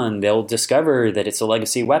goes on, they'll discover that it's a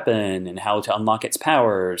legacy weapon and how to unlock its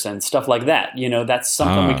powers and stuff like that. That's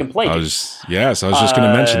something we can play. I was just going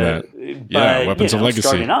to mention that. But, weapons of legacy.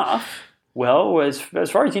 Starting off, well, as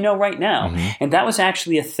far as you know right now. Mm-hmm. And that was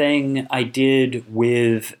actually a thing I did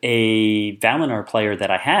with a Valinar player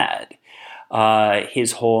that I had.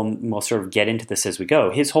 His whole, we'll sort of get into this as we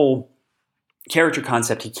go, his whole character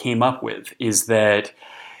concept he came up with is that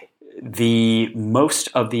the most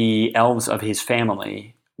of the elves of his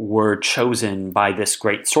family were chosen by this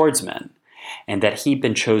great swordsman, and that he'd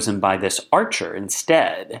been chosen by this archer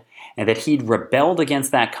instead, and that he'd rebelled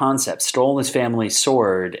against that concept, stole his family's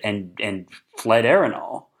sword, and fled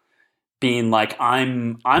Aerenal, being like,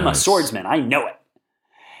 I'm a swordsman, I know it.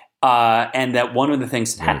 And that one of the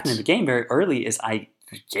things that happened in the game very early is I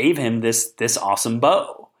gave him this awesome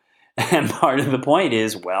bow. And part of the point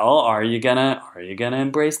is, well, are you gonna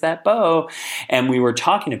embrace that bow? And we were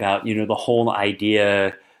talking about, the whole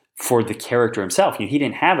idea for the character himself. He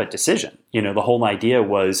didn't have a decision. The whole idea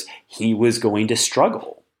was he was going to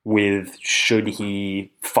struggle with should he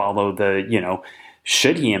follow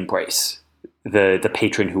should he embrace the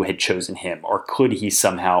patron who had chosen him, or could he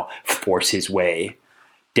somehow force his way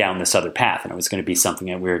down this other path? And it was going to be something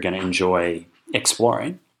that we were going to enjoy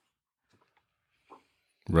exploring.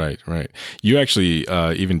 Right. You actually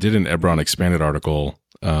even did an Eberron Expanded article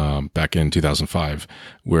back in 2005,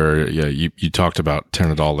 where you talked about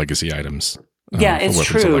Ternadal legacy items. Yeah, it's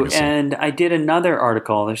true. And I did another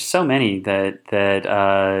article. There's so many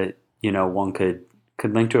that one could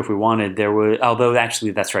link to if we wanted. There was, although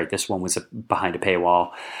actually that's right, this one was behind a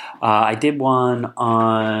paywall. I did one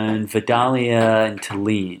on Vidalia and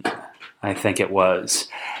Tallinn, I think it was.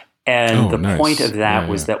 And the point of that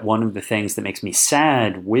was that one of the things that makes me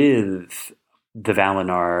sad with the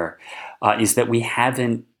Valinor is that we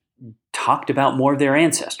haven't talked about more of their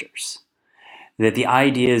ancestors. That the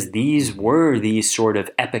idea is these were these sort of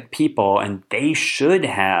epic people, and they should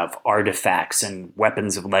have artifacts and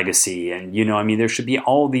weapons of legacy. And, there should be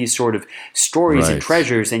all these sort of stories and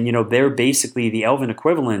treasures. And, they're basically the elven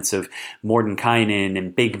equivalents of Mordenkainen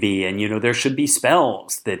and Bigby. And, there should be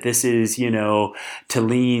spells that this is,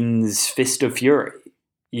 Tallinn's Fist of Fury.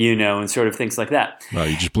 And sort of things like that. Wow,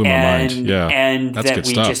 you just blew my mind. Yeah, and that's that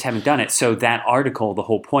we stuff. Just haven't done it. So that article, the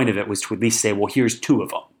whole point of it was to at least say, well, here's two of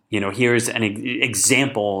them. Here's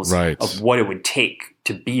examples of what it would take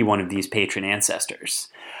to be one of these patron ancestors.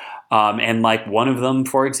 And like one of them,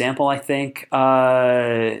 for example, I think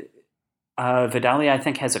Vidalia, I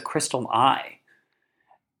think, has a crystal eye.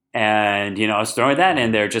 And, I was throwing that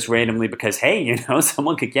in there just randomly because, hey,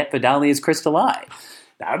 someone could get Vidalia's crystal eye.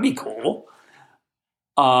 That would be cool.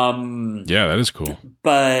 Yeah, that is cool.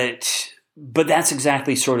 But that's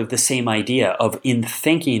exactly sort of the same idea of, in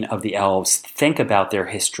thinking of the elves, think about their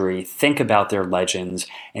history, think about their legends,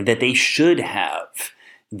 and that they should have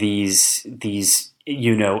these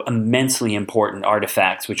immensely important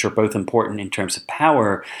artifacts, which are both important in terms of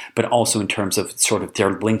power, but also in terms of sort of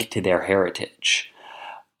their link to their heritage.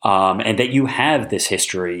 And that you have this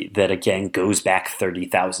history that, again, goes back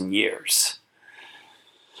 30,000 years.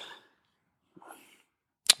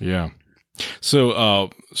 Yeah. So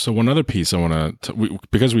one other piece I want to,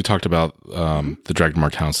 because we talked about the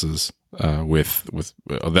Dragonmark houses with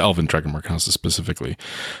the Elven Dragonmark houses specifically,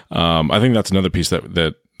 I think that's another piece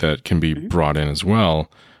that can be brought in as well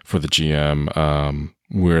for the GM,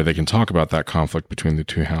 where they can talk about that conflict between the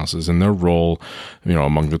two houses and their role,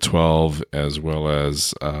 among the 12, as well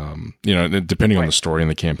as depending on the story and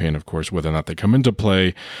the campaign, of course, whether or not they come into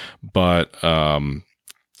play, but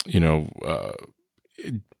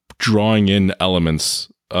drawing in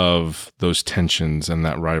elements of those tensions and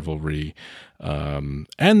that rivalry, and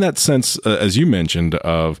that sense, as you mentioned,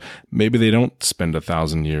 of maybe they don't spend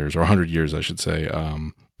 1,000 years or 100 years, I should say,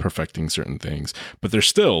 perfecting certain things, but they're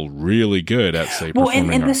still really good at, say, performing.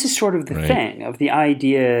 Well, and this is sort of the thing of the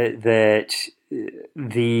idea that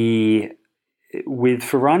with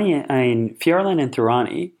Firalan and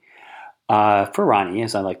Thorani, Firani,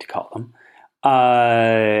 as I like to call them,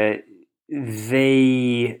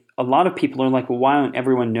 a lot of people are like, well, why don't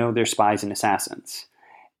everyone know they're spies and assassins?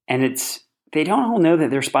 And they don't all know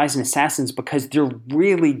that they're spies and assassins because they're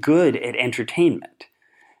really good at entertainment.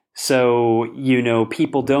 So,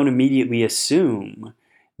 people don't immediately assume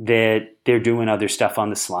that they're doing other stuff on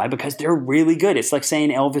the sly because they're really good. It's like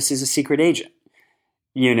saying Elvis is a secret agent.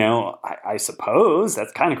 I suppose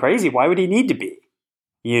that's kind of crazy. Why would he need to be?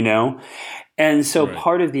 And so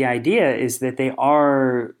part of the idea is that they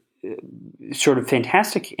are sort of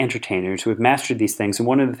fantastic entertainers who have mastered these things. And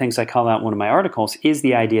one of the things I call out in one of my articles is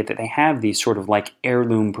the idea that they have these sort of like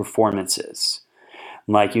heirloom performances.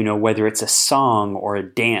 Like, whether it's a song or a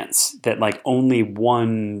dance that like only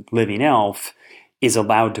one living elf is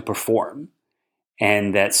allowed to perform.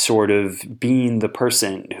 And that sort of being the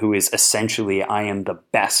person who is essentially, I am the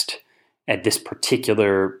best at this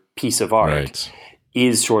particular piece of art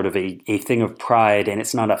is sort of a thing of pride. And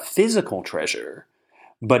it's not a physical treasure,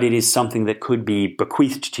 but it is something that could be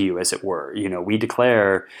bequeathed to you, as it were. We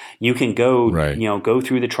declare you can go, go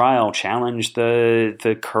through the trial, challenge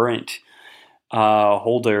the current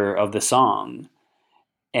holder of the song,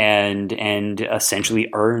 and essentially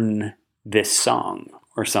earn this song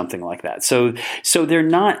or something like that. So they're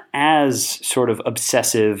not as sort of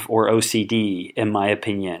obsessive or OCD, in my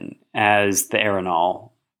opinion, as the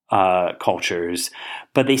Aerenal cultures,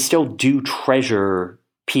 but they still do treasure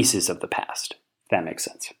pieces of the past. That makes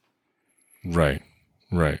sense. Right.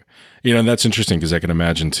 And that's interesting because I can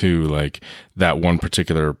imagine too, like that one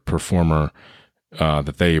particular performer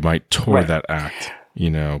that they might tour that act,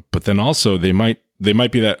 but then also they might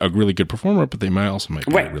be a really good performer, but they might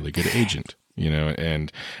be a really good agent,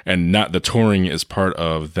 and not the touring is part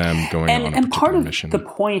of them going on a particular part of mission. The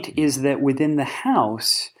point is that within the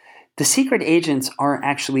house, the secret agents are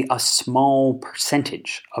actually a small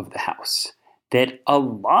percentage of the house. That a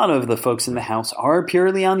lot of the folks in the house are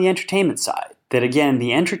purely on the entertainment side. That, again,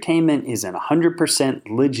 the entertainment is an 100%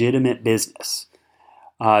 legitimate business.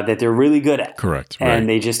 that they're really good at. Correct. And right.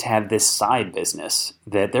 they just have this side business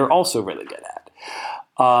that they're also really good at.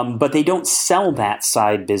 But they don't sell that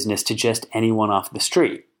side business to just anyone off the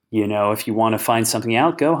street. If you want to find something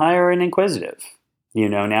out, go hire an inquisitive.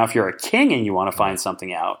 Now if you're a king and you want to find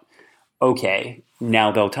something out, okay,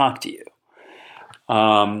 now they'll talk to you.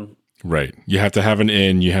 Right. You have to have an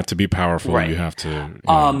inn. You have to be powerful. Right. You have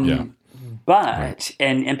to. But Right.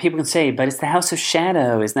 and people can say, but it's the House of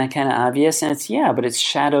Shadow. Isn't that kind of obvious? And but it's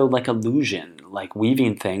shadow like illusion, like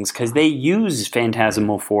weaving things, because they use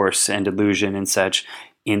phantasmal force and illusion and such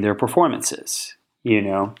in their performances.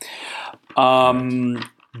 But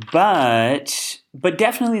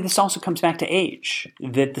definitely this also comes back to age.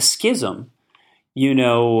 That the schism,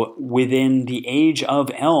 within the age of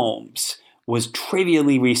elves was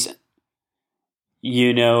trivially recent.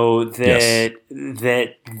 That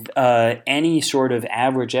any sort of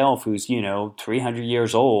average elf who's 300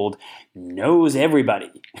 years old knows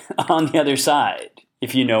everybody on the other side,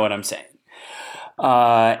 if you know what I'm saying.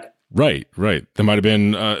 Right. There might have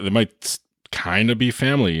been. There might kind of be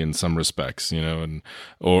family in some respects,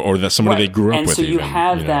 or that somebody they grew up and with. So you even,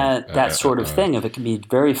 have that sort of thing of it can be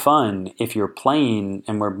very fun if you're playing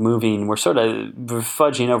and we're sort of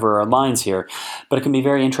fudging over our lines here, but it can be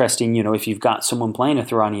very interesting, if you've got someone playing a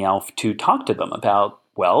Thorani elf to talk to them about,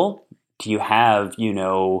 well, do you have,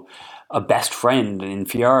 a best friend in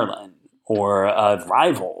Fjarlin or a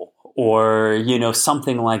rival or,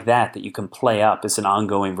 something like that you can play up as an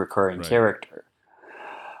ongoing recurring character.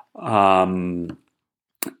 Well,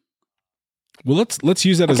 let's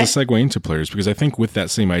use that as a segue into players, because I think with that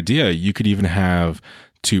same idea, you could even have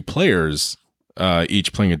two players,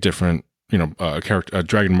 each playing a different, a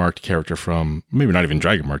dragon marked character from maybe not even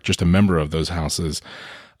dragon marked, just a member of those houses,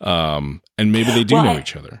 and maybe they do know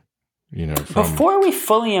each other. Before we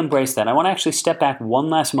fully embrace that, I want to actually step back one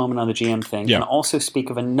last moment on the GM thing and also speak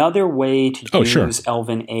of another way to use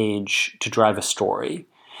Elven Age to drive a story.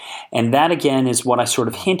 And that, again, is what I sort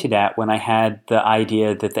of hinted at when I had the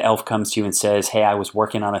idea that the elf comes to you and says, hey, I was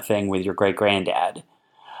working on a thing with your great-granddad.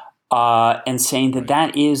 And saying that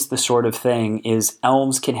that is the sort of thing is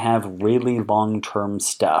elves can have really long-term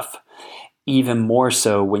stuff. Even more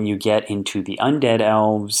so when you get into the undead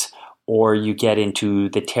elves or you get into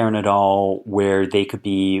the Terranodal where they could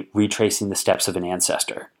be retracing the steps of an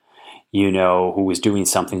ancestor, who was doing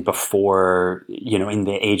something before, in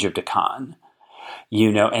the Age of Dakan.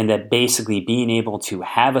 And that basically being able to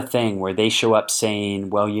have a thing where they show up saying,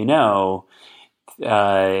 well,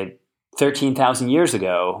 13,000 years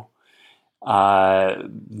ago,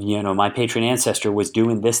 my patron ancestor was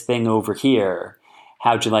doing this thing over here.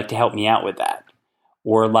 How'd you like to help me out with that?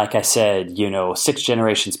 Or like I said, 6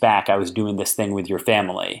 generations back, I was doing this thing with your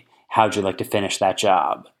family. How'd you like to finish that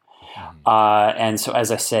job? And so, as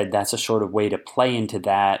I said, that's a sort of way to play into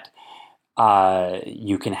that.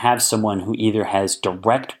 You can have someone who either has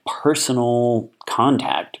direct personal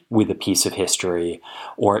contact with a piece of history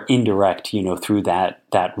or indirect, through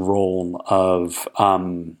that role of,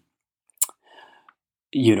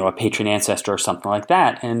 a patron ancestor or something like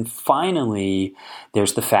that. And finally,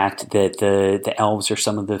 there's the fact that the elves are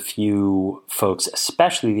some of the few folks,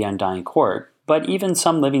 especially the Undying Court, but even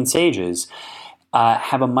some living sages,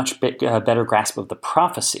 have a much better grasp of the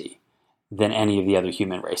prophecy than any of the other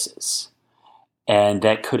human races. And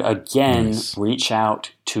that could, again, reach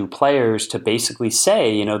out to players to basically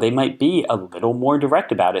say, they might be a little more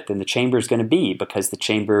direct about it than the Chamber is going to be because the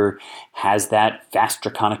Chamber has that vast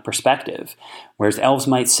draconic perspective. Whereas elves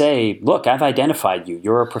might say, look, I've identified you.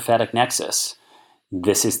 You're a prophetic nexus.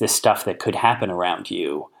 This is this stuff that could happen around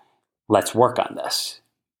you. Let's work on this.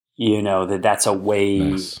 That's a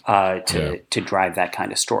way to drive that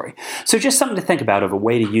kind of story. So just something to think about of a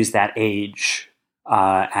way to use that age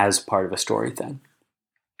as part of a story thing.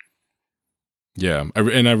 Yeah,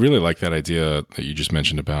 and I really like that idea that you just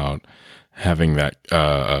mentioned about having that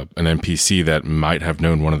an NPC that might have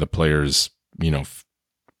known one of the players,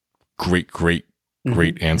 great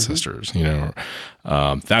ancestors.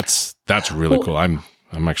 That's really cool. I'm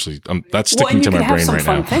that's sticking to my brain right now. You can have some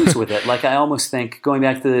fun things with it. Like I almost think going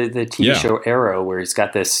back to the TV show Arrow, where he's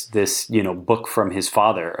got this book from his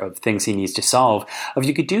father of things he needs to solve. If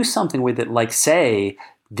you could do something with it, like say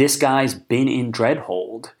this guy's been in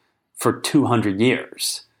Dreadhold for 200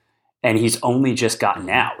 years, and he's only just gotten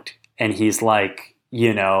out, and he's like,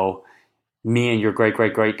 me and your great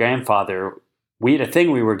grandfather, we had a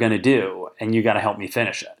thing we were going to do, and you got to help me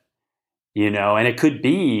finish it. And it could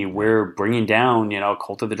be we're bringing down,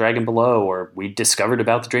 Cult of the Dragon Below, or we discovered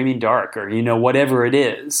about the Dreaming Dark, or, whatever it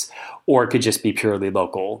is. Or it could just be purely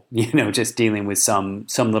local, just dealing with some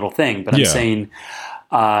little thing. But I'm saying,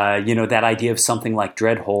 that idea of something like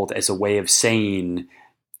Dreadhold as a way of saying,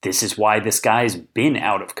 this is why this guy's been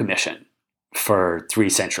out of commission for 3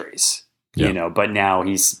 centuries, but now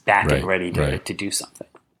he's back and ready to do something.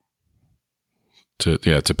 To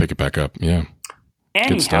pick it back up. Yeah.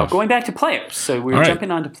 Anyhow, going back to players. So we were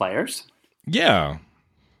jumping on to players. Yeah.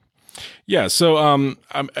 Yeah. So, and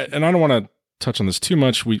I don't want to touch on this too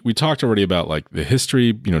much. We talked already about like the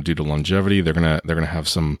history, due to longevity, they're going to have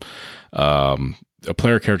some, a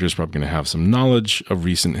player character is probably going to have some knowledge of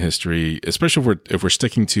recent history, especially if we're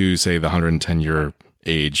sticking to, say, the 110-year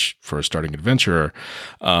age for a starting adventurer.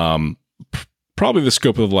 Probably the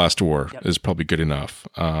scope of the Last War is probably good enough.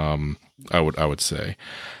 I would say.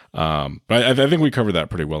 But I think we covered that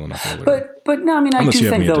pretty well enough earlier. But no, I mean, I do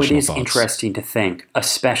think, though, it is interesting to think,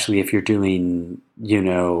 especially if you're doing,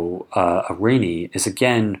 a Rainy, is,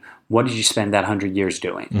 again, what did you spend that 100 years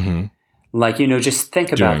doing? Mm-hmm. Like, just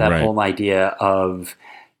think about that whole idea of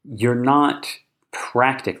you're not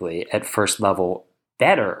practically, at first level,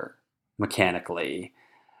 better mechanically,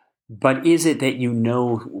 but is it that you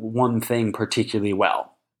know one thing particularly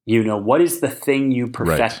well? What is the thing you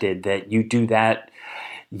perfected that you do that,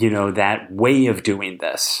 that way of doing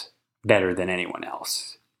this better than anyone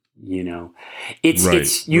else?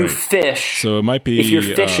 It's you fish. So it might be, if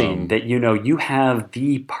you're fishing, that you have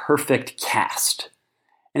the perfect cast,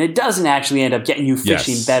 and it doesn't actually end up getting you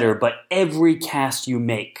fishing better. But every cast you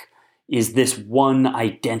make is this one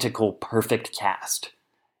identical perfect cast.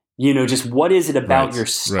 Just what is it about your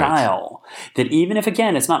style that, even if,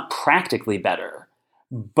 again, it's not practically better,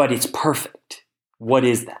 but it's perfect? What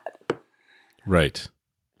is that? Right.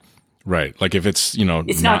 Like if it's,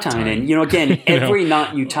 it's not tying in, again, every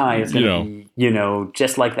knot you tie is going to be,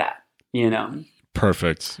 just like that,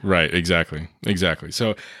 Perfect. Right. Exactly.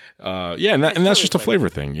 So, and that's just a flavor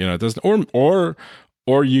thing, it doesn't,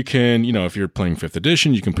 or you can, if you're playing 5th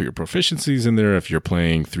edition, you can put your proficiencies in there. If you're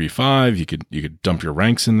playing 3.5, you could dump your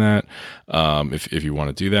ranks in that, if you want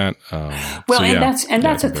to do that.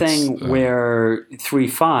 That's a thing where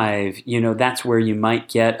 3.5, that's where you might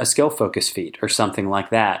get a skill focus feat or something like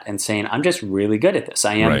that, and saying, I'm just really good at this.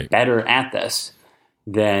 I am better at this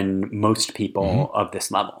than most people of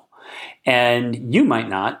this level. And you might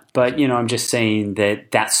not, but I'm just saying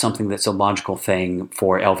that that's something that's a logical thing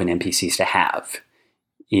for Elven NPCs to have,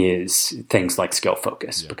 is things like skill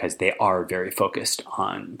focus, because they are very focused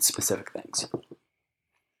on specific things.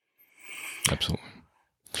 Absolutely.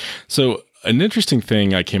 So an interesting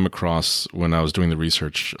thing I came across when I was doing the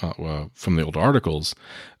research from the old articles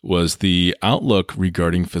was the outlook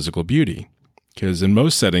regarding physical beauty. Because in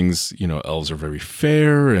most settings, elves are very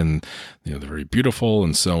fair and they're very beautiful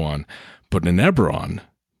and so on. But in Eberron,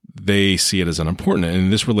 they see it as unimportant.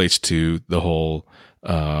 And this relates to the whole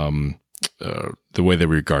the way they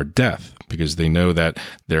regard death, because they know that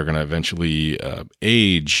they're going to eventually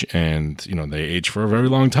age, and they age for a very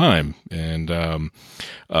long time, and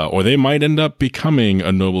or they might end up becoming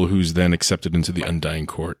a noble who's then accepted into the Undying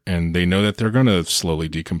Court, and they know that they're going to slowly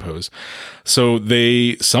decompose. So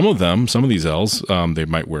some of these elves, they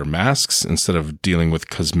might wear masks instead of dealing with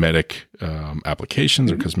cosmetic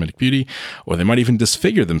applications or cosmetic beauty, or they might even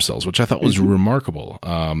disfigure themselves, which I thought was remarkable.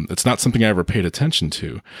 It's not something I ever paid attention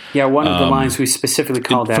to. Yeah, one of the lines we specifically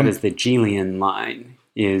called out as the Gelian line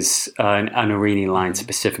is an Arini line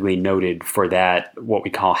specifically noted for that, what we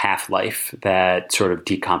call half-life, that sort of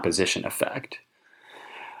decomposition effect.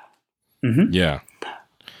 Mm-hmm. Yeah.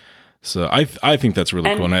 So I think that's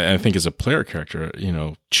really cool, and I think as a player character,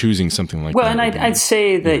 choosing something like that. Well, and I'd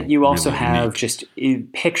say that you also really have unique. Just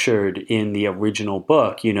pictured in the original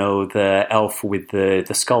book, the elf with the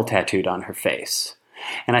skull tattooed on her face,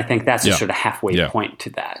 and I think that's a sort of halfway point to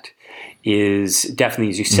that. Is definitely,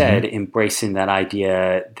 as you said, embracing that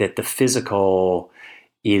idea that the physical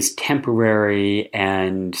is temporary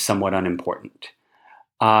and somewhat unimportant.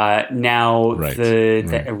 The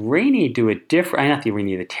Irani do a different, not the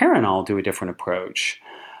Irani, the Terranol do a different approach,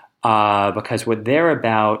 because what they're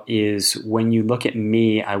about is, when you look at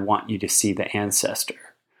me, I want you to see the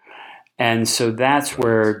ancestor. And so that's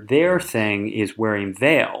where their thing is wearing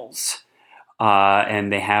veils.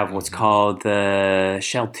 And they have what's called the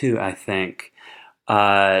Sheltu, I think,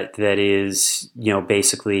 that is,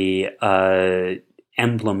 basically an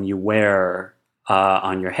emblem you wear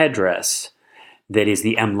on your headdress that is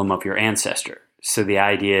the emblem of your ancestor. So the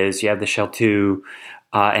idea is you have the Sheltu,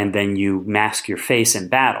 and then you mask your face in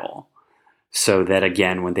battle, so that,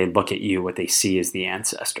 again, when they look at you, what they see is the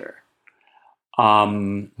ancestor.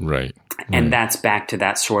 Right. And that's back to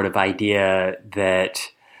that sort of idea that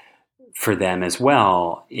for them as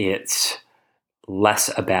well, it's less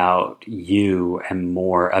about you and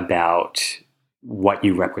more about what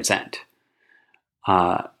you represent.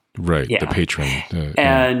 Right, yeah. the patron.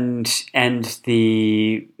 And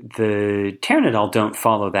the Pteranodon don't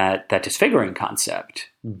follow that disfiguring concept,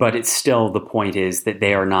 but it's still, the point is that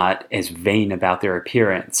they are not as vain about their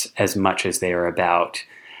appearance as much as they are about,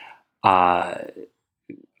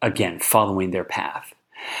 again, following their path.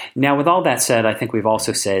 Now, with all that said, I think we've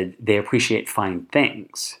also said they appreciate fine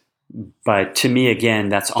things. But to me, again,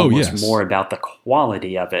 that's almost more about the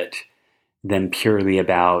quality of it than purely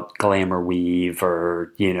about glamour weave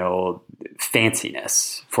or,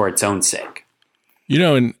 fanciness for its own sake.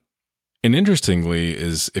 And interestingly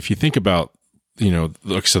is if you think about,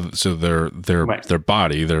 look, so their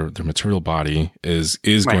body, their material body is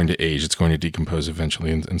going to age, it's going to decompose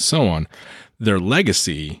eventually, and so on. Their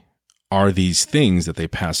legacy are these things that they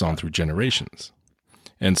pass on through generations.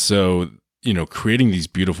 And so, creating these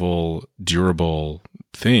beautiful, durable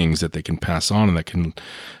things that they can pass on and that can,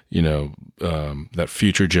 that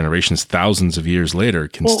future generations, thousands of years later,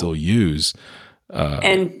 can still use.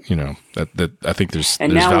 That I think there's.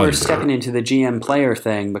 And there's now we're stepping into the GM player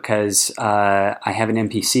thing because I have an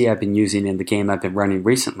NPC I've been using in the game I've been running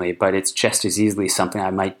recently, but it's just as easily something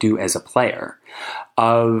I might do as a player.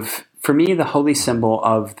 For me, the holy symbol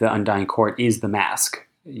of the Undying Court is the mask.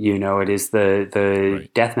 It is the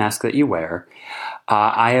death mask that you wear.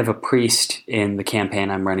 I have a priest in the campaign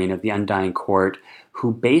I'm running of the Undying Court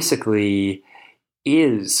who basically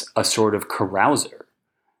is a sort of carouser.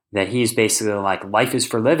 That he's basically like, life is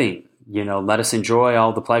for living. Let us enjoy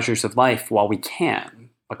all the pleasures of life while we can,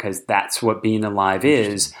 because that's what being alive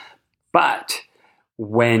is. But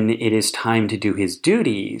when it is time to do his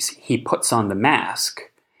duties, he puts on the mask.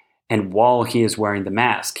 And while he is wearing the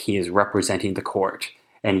mask, he is representing the court.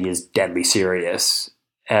 And he is deadly serious.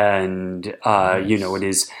 And,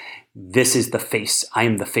 this is the face. I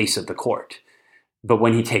am the face of the court. But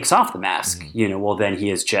when he takes off the mask, then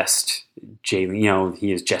he is just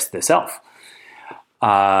he is just this elf.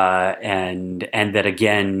 And that,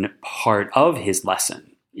 again, part of his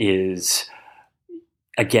lesson is,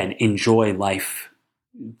 again, enjoy life,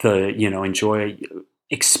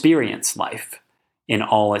 experience life in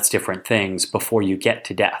all its different things before you get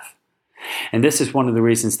to death. And this is one of the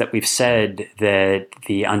reasons that we've said that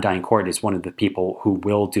the Undying Court is one of the people who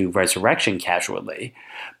will do resurrection casually,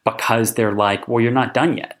 because they're like, well, you're not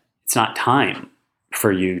done yet. It's not time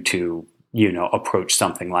for you to, approach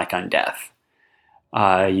something like undeath.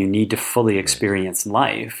 You need to fully experience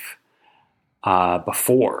life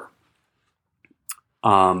before,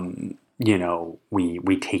 we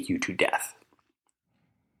take you to death.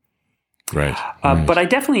 Right. But I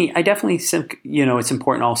definitely think, it's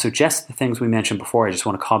important also, just the things we mentioned before, I just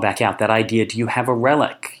want to call back out that idea. Do you have a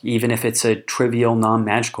relic, even if it's a trivial,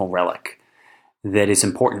 non-magical relic, that is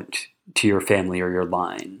important to your family or your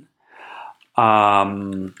line?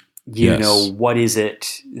 What is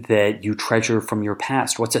it that you treasure from your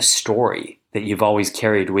past? What's a story that you've always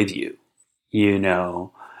carried with you?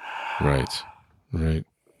 Right.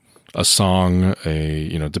 A song,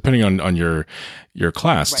 depending on your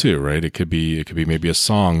class too, right? It could be maybe a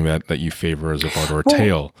song that you favor as a bard, or a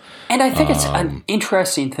tale. And I think it's an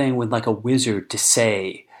interesting thing with like a wizard to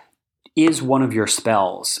say, is one of your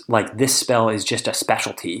spells, like this spell is just a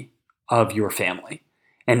specialty of your family.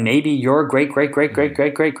 And maybe your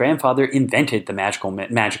great-great-great-great-great-great-grandfather invented the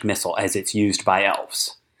magic missile as it's used by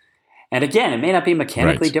elves. And again, it may not be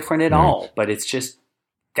mechanically different at all, but it's just,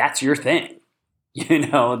 that's your thing.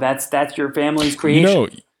 That's your family's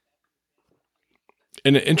creation.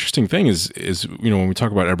 And an interesting thing is when we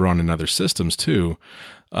talk about Eberron and other systems too,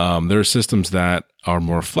 there are systems that are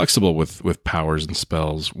more flexible with powers and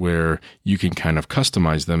spells where you can kind of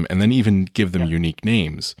customize them and then even give them unique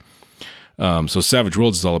names. So Savage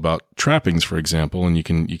Worlds is all about trappings, for example, and you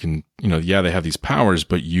can they have these powers,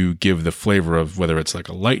 but you give the flavor of whether it's like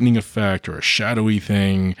a lightning effect or a shadowy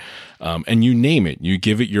thing, and you name it. You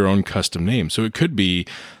give it your own custom name. So it could be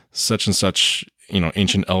such and such,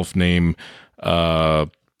 ancient elf name,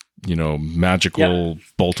 magical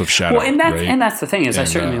bolt of shadow. Well, and that's the thing is, I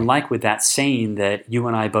certainly like with that saying that you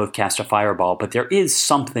and I both cast a fireball, but there is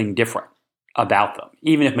something different about them,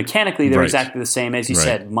 even if mechanically they're exactly the same. As you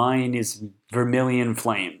said, mine is vermilion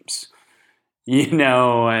flames, and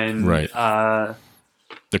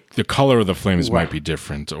the color of the flames Right. might be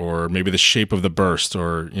different, or maybe the shape of the burst,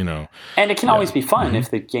 or And it can always be fun if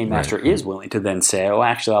the game master Right. is willing to then say, oh,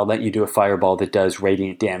 actually, I'll let you do a fireball that does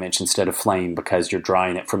radiant damage instead of flame because you're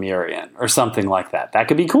drawing it from Irian or something like that. That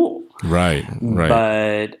could be cool. Right.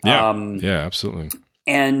 But Yeah, absolutely.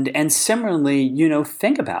 and similarly,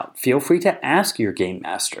 feel free to ask your game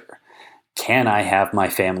master, can I have my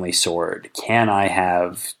family sword? Can I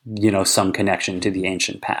have, some connection to the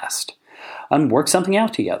ancient past? Work something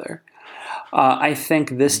out together. I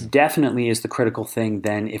think this definitely is the critical thing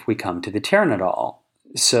then if we come to the Tyrannodol.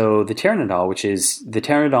 So the Tyrannodol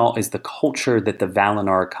is the culture that the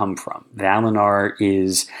Valinor come from. Valinor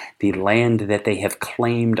is the land that they have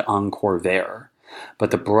claimed on Khorvaire,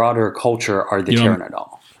 but the broader culture are the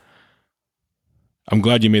Tyrannodol. I'm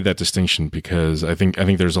glad you made that distinction, because I think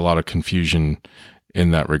there's a lot of confusion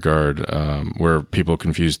in that regard, where people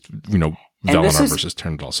confused, Valinor versus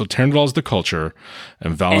Tyrannodol. So Tyrannodol is the culture,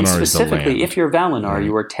 and Valinor is the land. Specifically, if you're Valinor,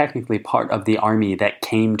 you are technically part of the army that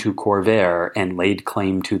came to Khorvaire and laid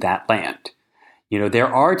claim to that land. There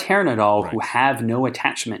are Tyrannodol who have no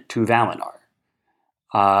attachment to Valinor,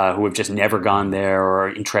 who have just never gone there or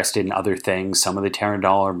are interested in other things. Some of the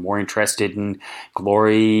Tyrannodol are more interested in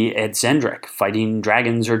glory at Zendrik, fighting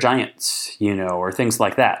dragons or giants, or things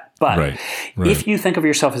like that. But if you think of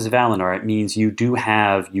yourself as a Valinor, it means you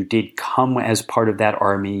did come as part of that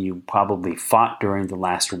army. You probably fought during the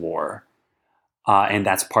last war. And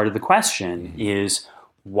that's part of the question is,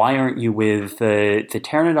 why aren't you with the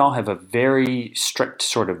Tyrannodol have a very strict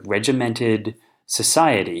sort of regimented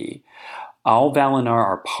society. All Valinor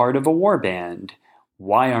are part of a warband.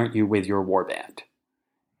 Why aren't you with your warband?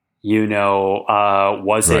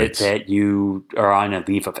 Was it that you are on a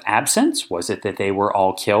leave of absence? Was it that they were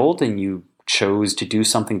all killed and you chose to do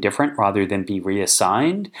something different rather than be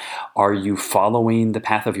reassigned? Are you following the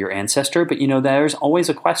path of your ancestor? But there's always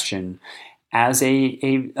a question as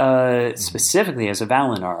specifically as a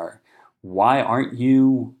Valinor. Why aren't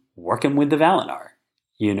you working with the Valinor?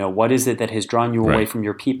 What is it that has drawn you away from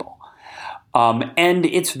your people? And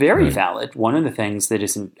it's very valid. One of the things that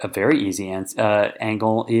isn't a very easy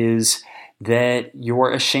angle is that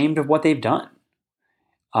you're ashamed of what they've done.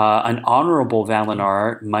 An honorable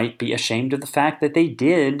Valinor might be ashamed of the fact that they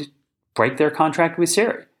did break their contract with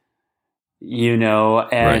Ciri,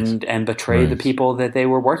 and betray the people that they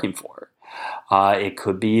were working for. It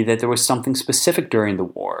could be that there was something specific during the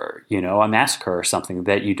war, a massacre or something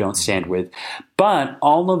that you don't stand with. But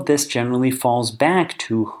all of this generally falls back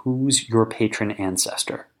to who's your patron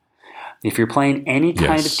ancestor. If you're playing any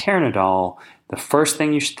kind of Tyrannodol, the first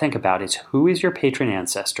thing you should think about is who is your patron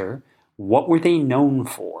ancestor, what were they known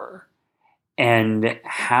for, and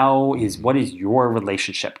what is your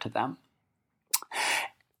relationship to them?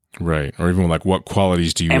 Right. Or even what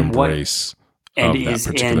qualities do you embrace of that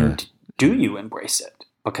particular... Do you embrace it?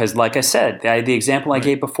 Because like I said, the example I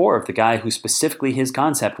gave before of the guy who specifically his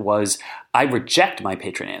concept was, I reject my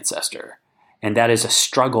patron ancestor. And that is a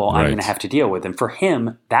struggle I'm going to have to deal with. And for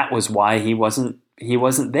him, that was why he wasn't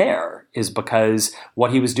there, is because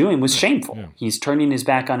what he was doing was shameful. Yeah. He's turning his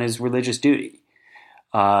back on his religious duty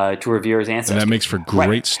to revere his ancestors. And that makes for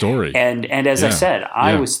great story. And as I said,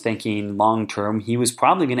 I was thinking long term, he was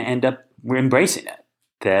probably going to end up embracing it.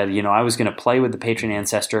 That, I was going to play with the patron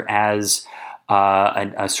ancestor as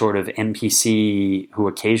a sort of NPC who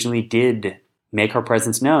occasionally did make her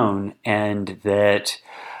presence known, and that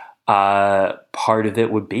part of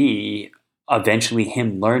it would be eventually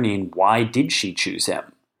him learning why did she choose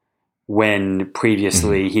him when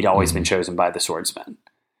previously he'd always been chosen by the swordsmen,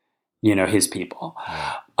 his people.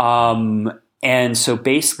 And so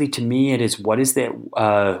basically to me it is, what is that?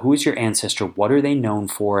 Who is your ancestor? What are they known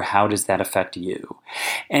for? How does that affect you?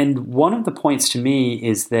 And one of the points to me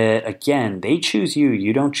is that, again, they choose you,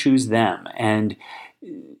 you don't choose them. And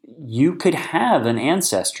you could have an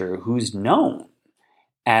ancestor who's known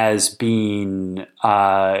as being,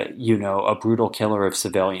 a brutal killer of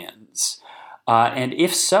civilians. And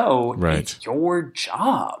if so, it's your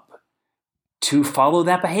job to follow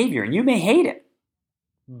that behavior. And you may hate it,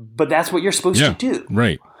 but that's what you're supposed to do.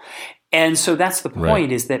 Right. And so that's the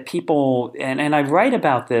point, is that people, and I write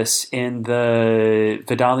about this in the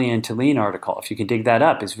Vidalia and Talene article, if you can dig that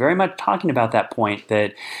up, is very much talking about that point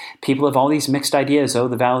that people have all these mixed ideas. Oh,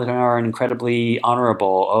 the Valinor are incredibly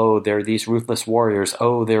honorable. Oh, they're these ruthless warriors.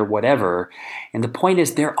 Oh, they're whatever. And the point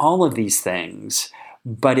is, they're all of these things,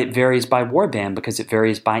 but it varies by warband because it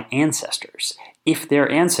varies by ancestors. If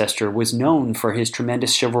their ancestor was known for his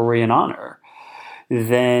tremendous chivalry and honor,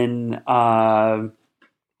 then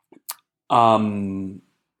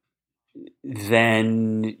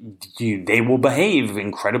they will behave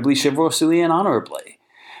incredibly chivalrously and honorably.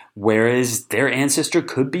 whereas their ancestor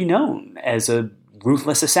could be known as a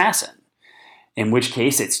ruthless assassin, in which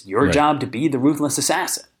case it's your job to be the ruthless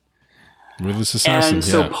assassin. Ruthless assassin, and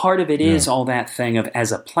so part of it is all that thing of,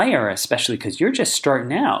 as a player, especially because you're just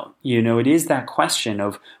starting out, it is that question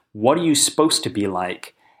of what are you supposed to be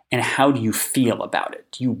like and how do you feel about it?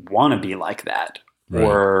 Do you want to be like that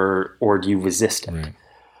or do you resist it? Right.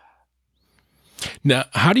 Now,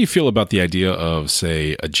 how do you feel about the idea of,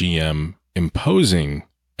 say, a GM imposing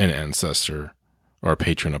an ancestor or a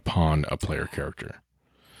patron upon a player character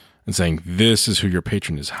and saying, this is who your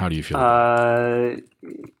patron is? How do you feel about it?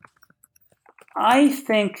 I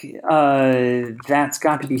think that's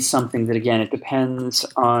got to be something that, again, it depends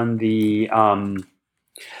on the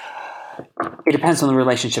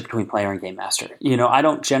relationship between player and game master. I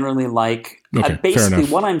don't generally like. Basically,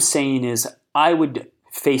 what I'm saying is, I would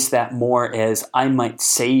face that more as I might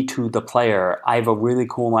say to the player, "I have a really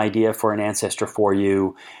cool idea for an ancestor for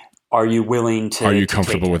you. Are you willing to? Are you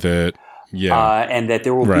comfortable with it? Yeah, and that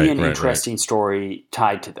there will be an interesting story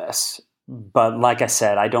tied to this." But like I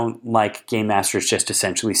said, I don't like game masters just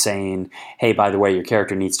essentially saying, hey, by the way, your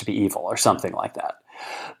character needs to be evil or something like that.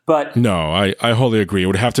 But no, I wholly agree. It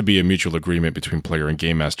would have to be a mutual agreement between player and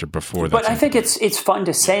game master before that. But I think it's fun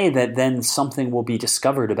to say that then something will be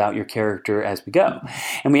discovered about your character as we go.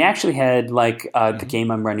 And we actually had the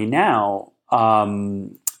game I'm running now,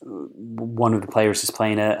 one of the players is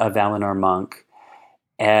playing a Valinor monk.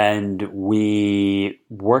 And we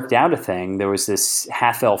worked out a thing. There was this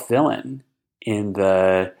half-elf villain in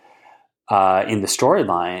the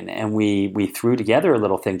storyline, and we threw together a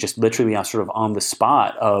little thing, just literally sort of on the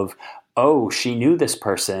spot of, oh, she knew this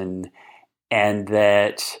person, and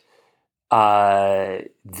that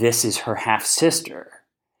this is her half-sister,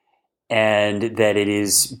 and that it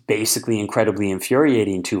is basically incredibly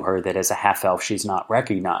infuriating to her that as a half-elf she's not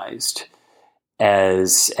recognized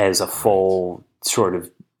as a full sort of,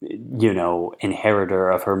 inheritor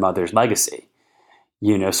of her mother's legacy,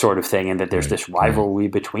 sort of thing. And that there's this rivalry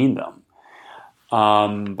between them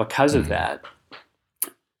because of that.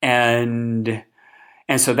 And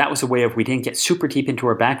so that was a way of, we didn't get super deep into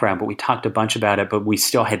her background, but we talked a bunch about it, but we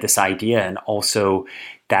still had this idea. And also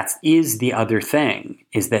that is the other thing,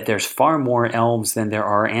 is that there's far more elves than there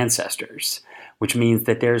are ancestors, which means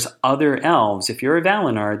that there's other elves. If you're a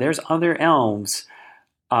Valinor, there's other elves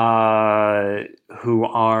who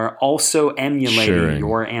are also emulating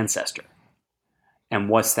your ancestor. And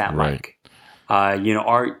what's that like?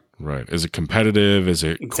 Right. Is it competitive? Is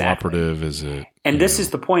it cooperative? Is it? And this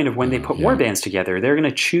is the point of when they put warbands together. They're going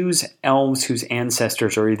to choose elves whose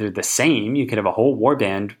ancestors are either the same. You could have a whole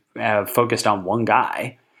warband focused on one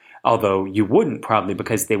guy, although you wouldn't probably,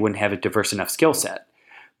 because they wouldn't have a diverse enough skill set.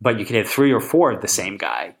 But you could have 3 or 4 of the same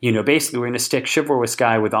guy. Basically we're going to stick chivalrous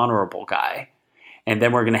guy with honorable guy. And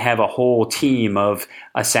then we're going to have a whole team of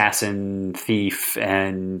assassin, thief,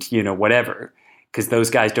 and, whatever, because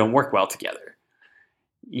those guys don't work well together.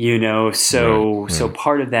 So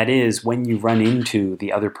part of that is when you run into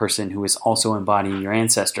the other person who is also embodying your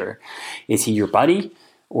ancestor, is he your buddy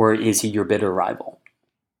or is he your bitter rival?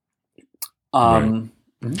 And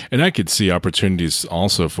I could see opportunities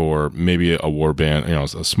also for maybe a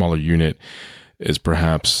warband, a smaller unit is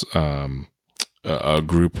perhaps a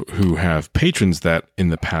group who have patrons that in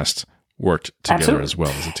the past worked together as well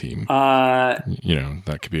as a team.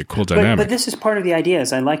 That could be a cool dynamic. But this is part of the idea,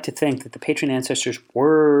 is I like to think that the patron ancestors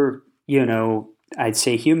were, I'd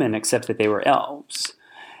say human, except that they were elves.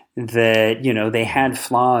 That, they had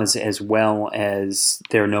flaws as well as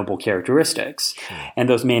their noble characteristics. Sure. And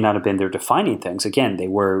those may not have been their defining things. Again, they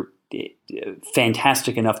were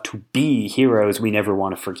fantastic enough to be heroes we never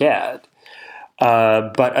want to forget.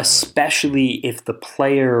 But especially if the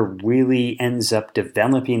player really ends up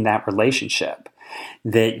developing that relationship,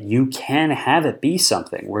 that you can have it be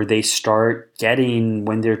something where they start getting,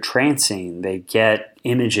 when they're trancing, they get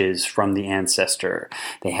images from the ancestor.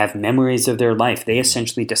 They have memories of their life. They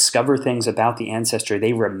essentially discover things about the ancestor.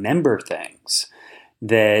 They remember things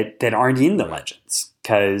that aren't in the legends.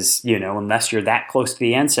 Because, unless you're that close to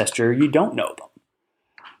the ancestor, you don't know them.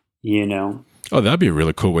 Oh, that'd be a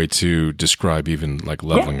really cool way to describe even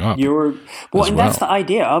leveling up. And that's the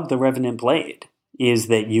idea of the Revenant Blade, is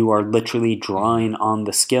that you are literally drawing on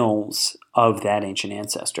the skills of that ancient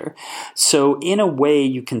ancestor. So in a way,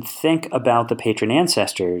 you can think about the patron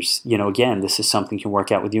ancestors, again, this is something you can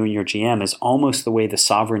work out with you and your GM, is almost the way the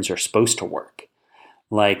sovereigns are supposed to work.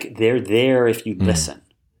 They're there if you listen.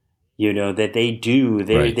 That they do.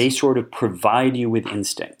 They sort of provide you with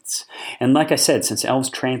instincts. And like I said, since elves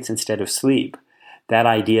trance instead of sleep, that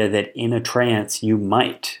idea that in a trance you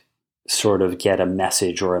might sort of get a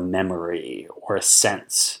message or a memory or a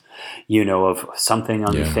sense of something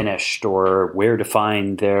unfinished, or where to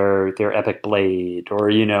find their epic blade,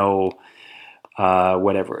 or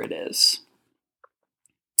whatever it is.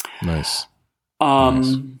 Nice.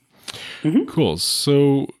 Nice. Mm-hmm. Cool.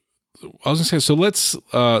 So I was gonna say, so let's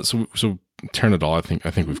so Pteranodol,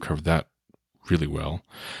 I think we've covered that really well.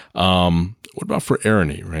 What about for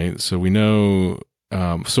Erinyes, right? So we know.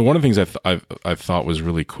 So one of the things I thought was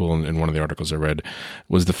really cool in one of the articles I read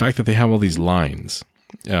was the fact that they have all these lines,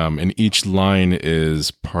 and each line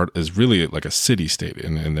is really like a city state,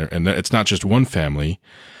 and it's not just one family,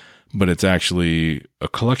 but it's actually a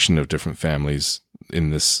collection of different families in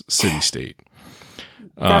this city state.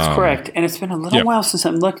 That's correct. And it's been a little while since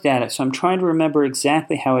I've looked at it, so I'm trying to remember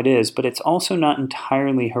exactly how it is, but it's also not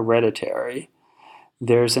entirely hereditary.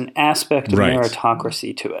 There's an aspect of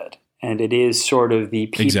meritocracy to it, and it is sort of the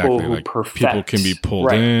people who like perfect. People can be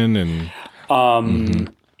pulled in, and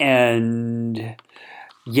and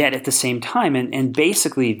yet at the same time, and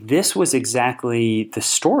basically this was exactly the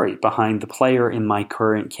story behind the player in my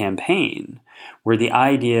current campaign, where the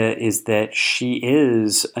idea is that she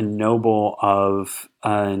is a noble of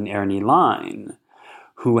an Erinyes line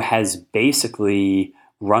who has basically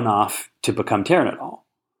run off to become Pteranodol,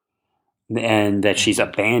 and that she's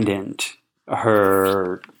abandoned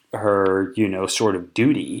her sort of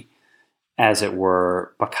duty, as it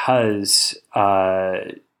were, because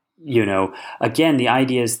again, the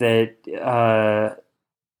idea is that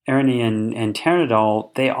Erinyes and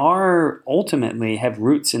Pteranodol, they are ultimately have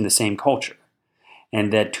roots in the same culture,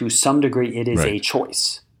 and that to some degree it is a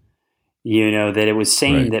choice. That it was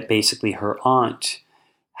saying that basically her aunt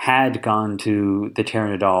had gone to the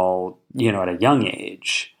Pteranodol, at a young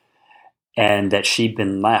age, and that she'd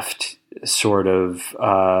been left sort of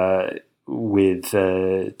with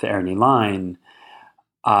the Erinyes line,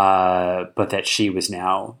 but that she was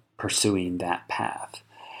now pursuing that path.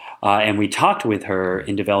 And we talked with her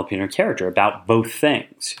in developing her character about both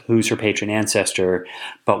things: who's her patron ancestor,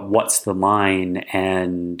 but what's the line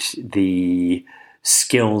and the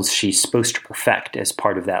skills she's supposed to perfect as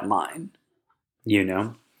part of that line,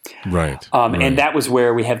 Right. And that was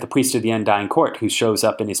where we have the priest of the Undying Court, who shows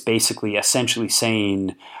up and is basically essentially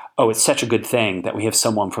saying, oh, it's such a good thing that we have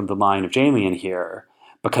someone from the line of Jalian here,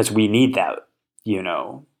 because we need that,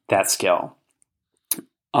 that skill.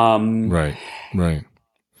 Right.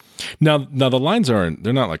 Now the lines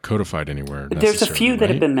they're not like codified anywhere. There's a few that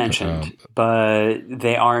have been mentioned, but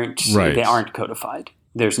they aren't they aren't codified.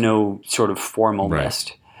 There's no sort of formal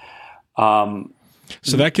list.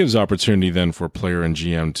 So that gives opportunity then for player and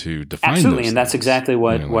GM to define absolutely, those and that's things. exactly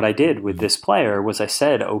what I did with this player. Was I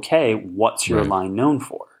said, okay, what's your line known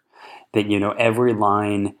for? That every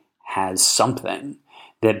line has something.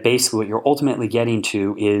 That basically what you're ultimately getting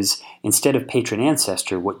to is, instead of patron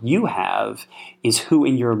ancestor, what you have is who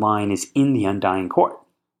in your line is in the Undying Court.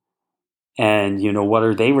 And, what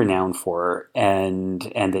are they renowned for? And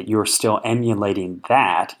that you're still emulating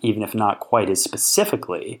that, even if not quite as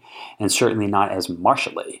specifically, and certainly not as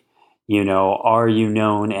martially. Are you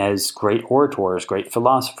known as great orators, great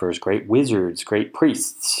philosophers, great wizards, great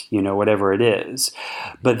priests, whatever it is.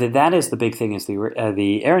 But that is the big thing, is the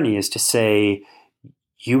Erinyes, is to say,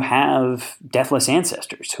 you have deathless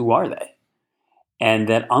ancestors. Who are they? And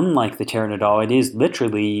that unlike the Pteranodol, it is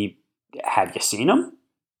literally, have you seen them?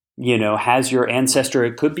 Has your ancestor,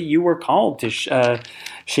 it could be you were called to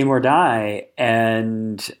Shimor Dai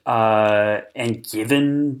and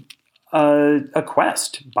given a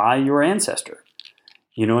quest by your ancestor,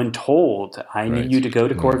 and told, I need you to go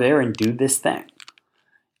to Khorvaire and do this thing,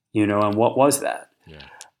 and what was that? Yeah.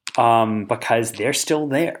 Because they're still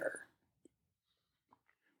there.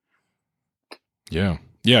 Yeah.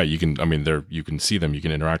 Yeah, you can. I mean, you can see them, you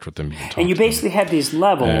can interact with them, you can talk and you to them. basically have these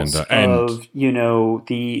levels of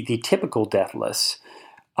the typical deathless.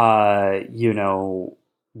 You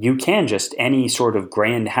can just any sort of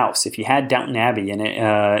grand house. If you had Downton Abbey in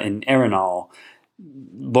Erenal,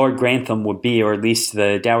 Lord Grantham would be, or at least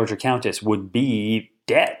the Dowager Countess would be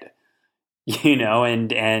dead.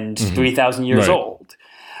 And 3,000 years old.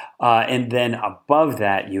 And then above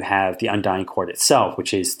that, you have the Undying Court itself,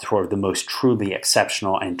 which is sort of the most truly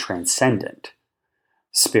exceptional and transcendent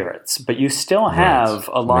spirits. But you still have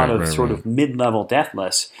a lot of sort of mid-level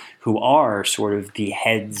deathless who are sort of the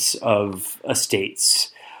heads of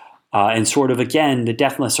estates. And sort of, again, the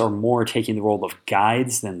deathless are more taking the role of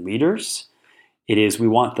guides than leaders. It is, we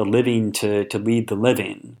want the living to lead the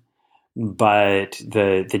living, but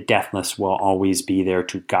the deathless will always be there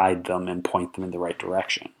to guide them and point them in the right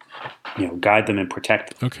direction. Guide them and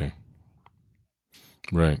protect them. Okay.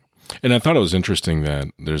 Right. And I thought it was interesting that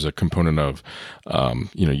there's a component of,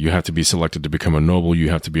 you have to be selected to become a noble. You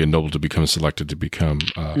have to be a noble to become selected to become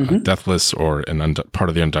a deathless or part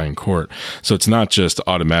of the Undying Court. So it's not just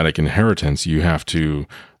automatic inheritance. You have to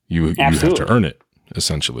you have to earn it,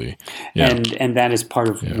 essentially. Yeah. And that is part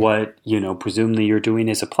of what, presumably you're doing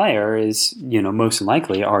as a player is, most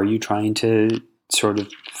likely, are you trying to sort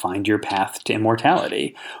of find your path to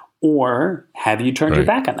immortality? Or have you turned your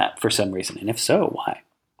back on that for some reason? And if so, why?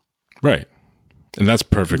 Right. And that's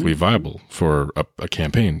perfectly viable for a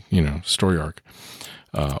campaign, story arc,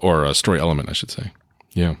 or a story element, I should say.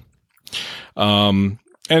 Yeah. And,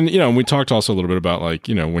 we talked also a little bit about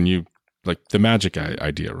when you, the magic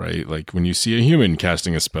idea, right? Like when you see a human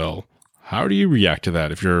casting a spell, how do you react to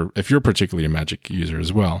that if you're particularly a magic user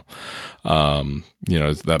as well? That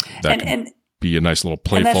can be a nice little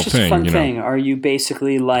playful and that's just thing. A fun thing. Are you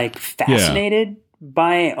basically fascinated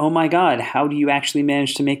by, oh my God, how do you actually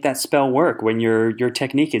manage to make that spell work when your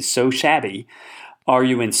technique is so shabby? Are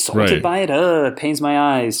you insulted by it? It pains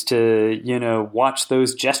my eyes to, watch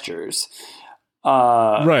those gestures.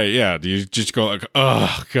 Right. Yeah. Do you just go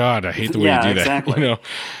oh God, I hate the way you do exactly. that.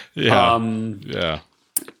 Yeah.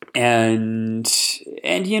 And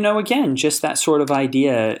again, just that sort of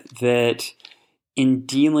idea that in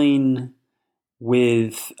dealing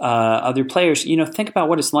with other players, think about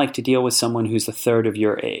what it's like to deal with someone who's a third of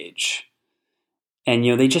your age. And,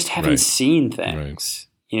 they just haven't seen things.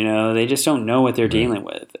 Right. They just don't know what they're dealing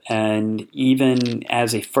with. And even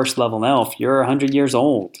as a first level elf, you're 100 years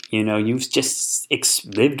old. You've just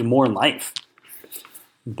lived more life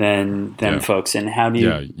than folks. And how do you...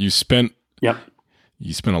 Yeah, you spent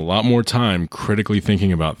a lot more time critically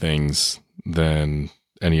thinking about things than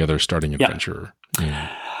any other starting adventurer. Yeah.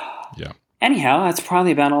 Anyhow, that's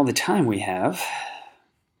probably about all the time we have.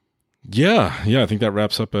 Yeah, I think that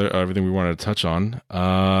wraps up everything we wanted to touch on.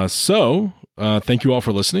 So thank you all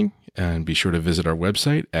for listening, and be sure to visit our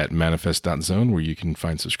website at manifest.zone, where you can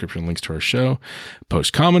find subscription links to our show,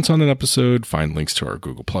 post comments on an episode, find links to our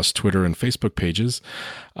Google+, Twitter, and Facebook pages.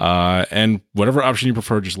 And whatever option you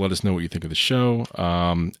prefer, just let us know what you think of the show.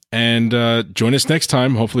 And join us next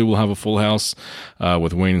time. Hopefully we'll have a full house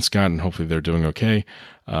with Wayne and Scott, and hopefully they're doing okay.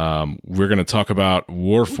 We're going to talk about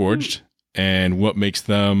Warforged and what makes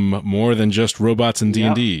them more than just robots in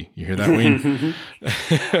D&D. You hear that, Wayne?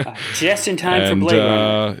 Just in time for Blade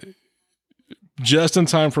Runner. Just in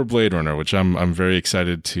time for Blade Runner, which I'm very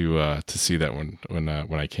excited to see that when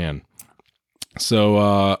I can.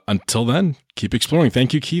 So until then, keep exploring.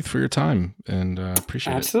 Thank you, Keith, for your time, and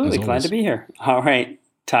appreciate it. Absolutely, glad to be here. All right,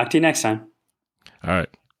 talk to you next time. All right,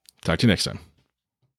 talk to you next time.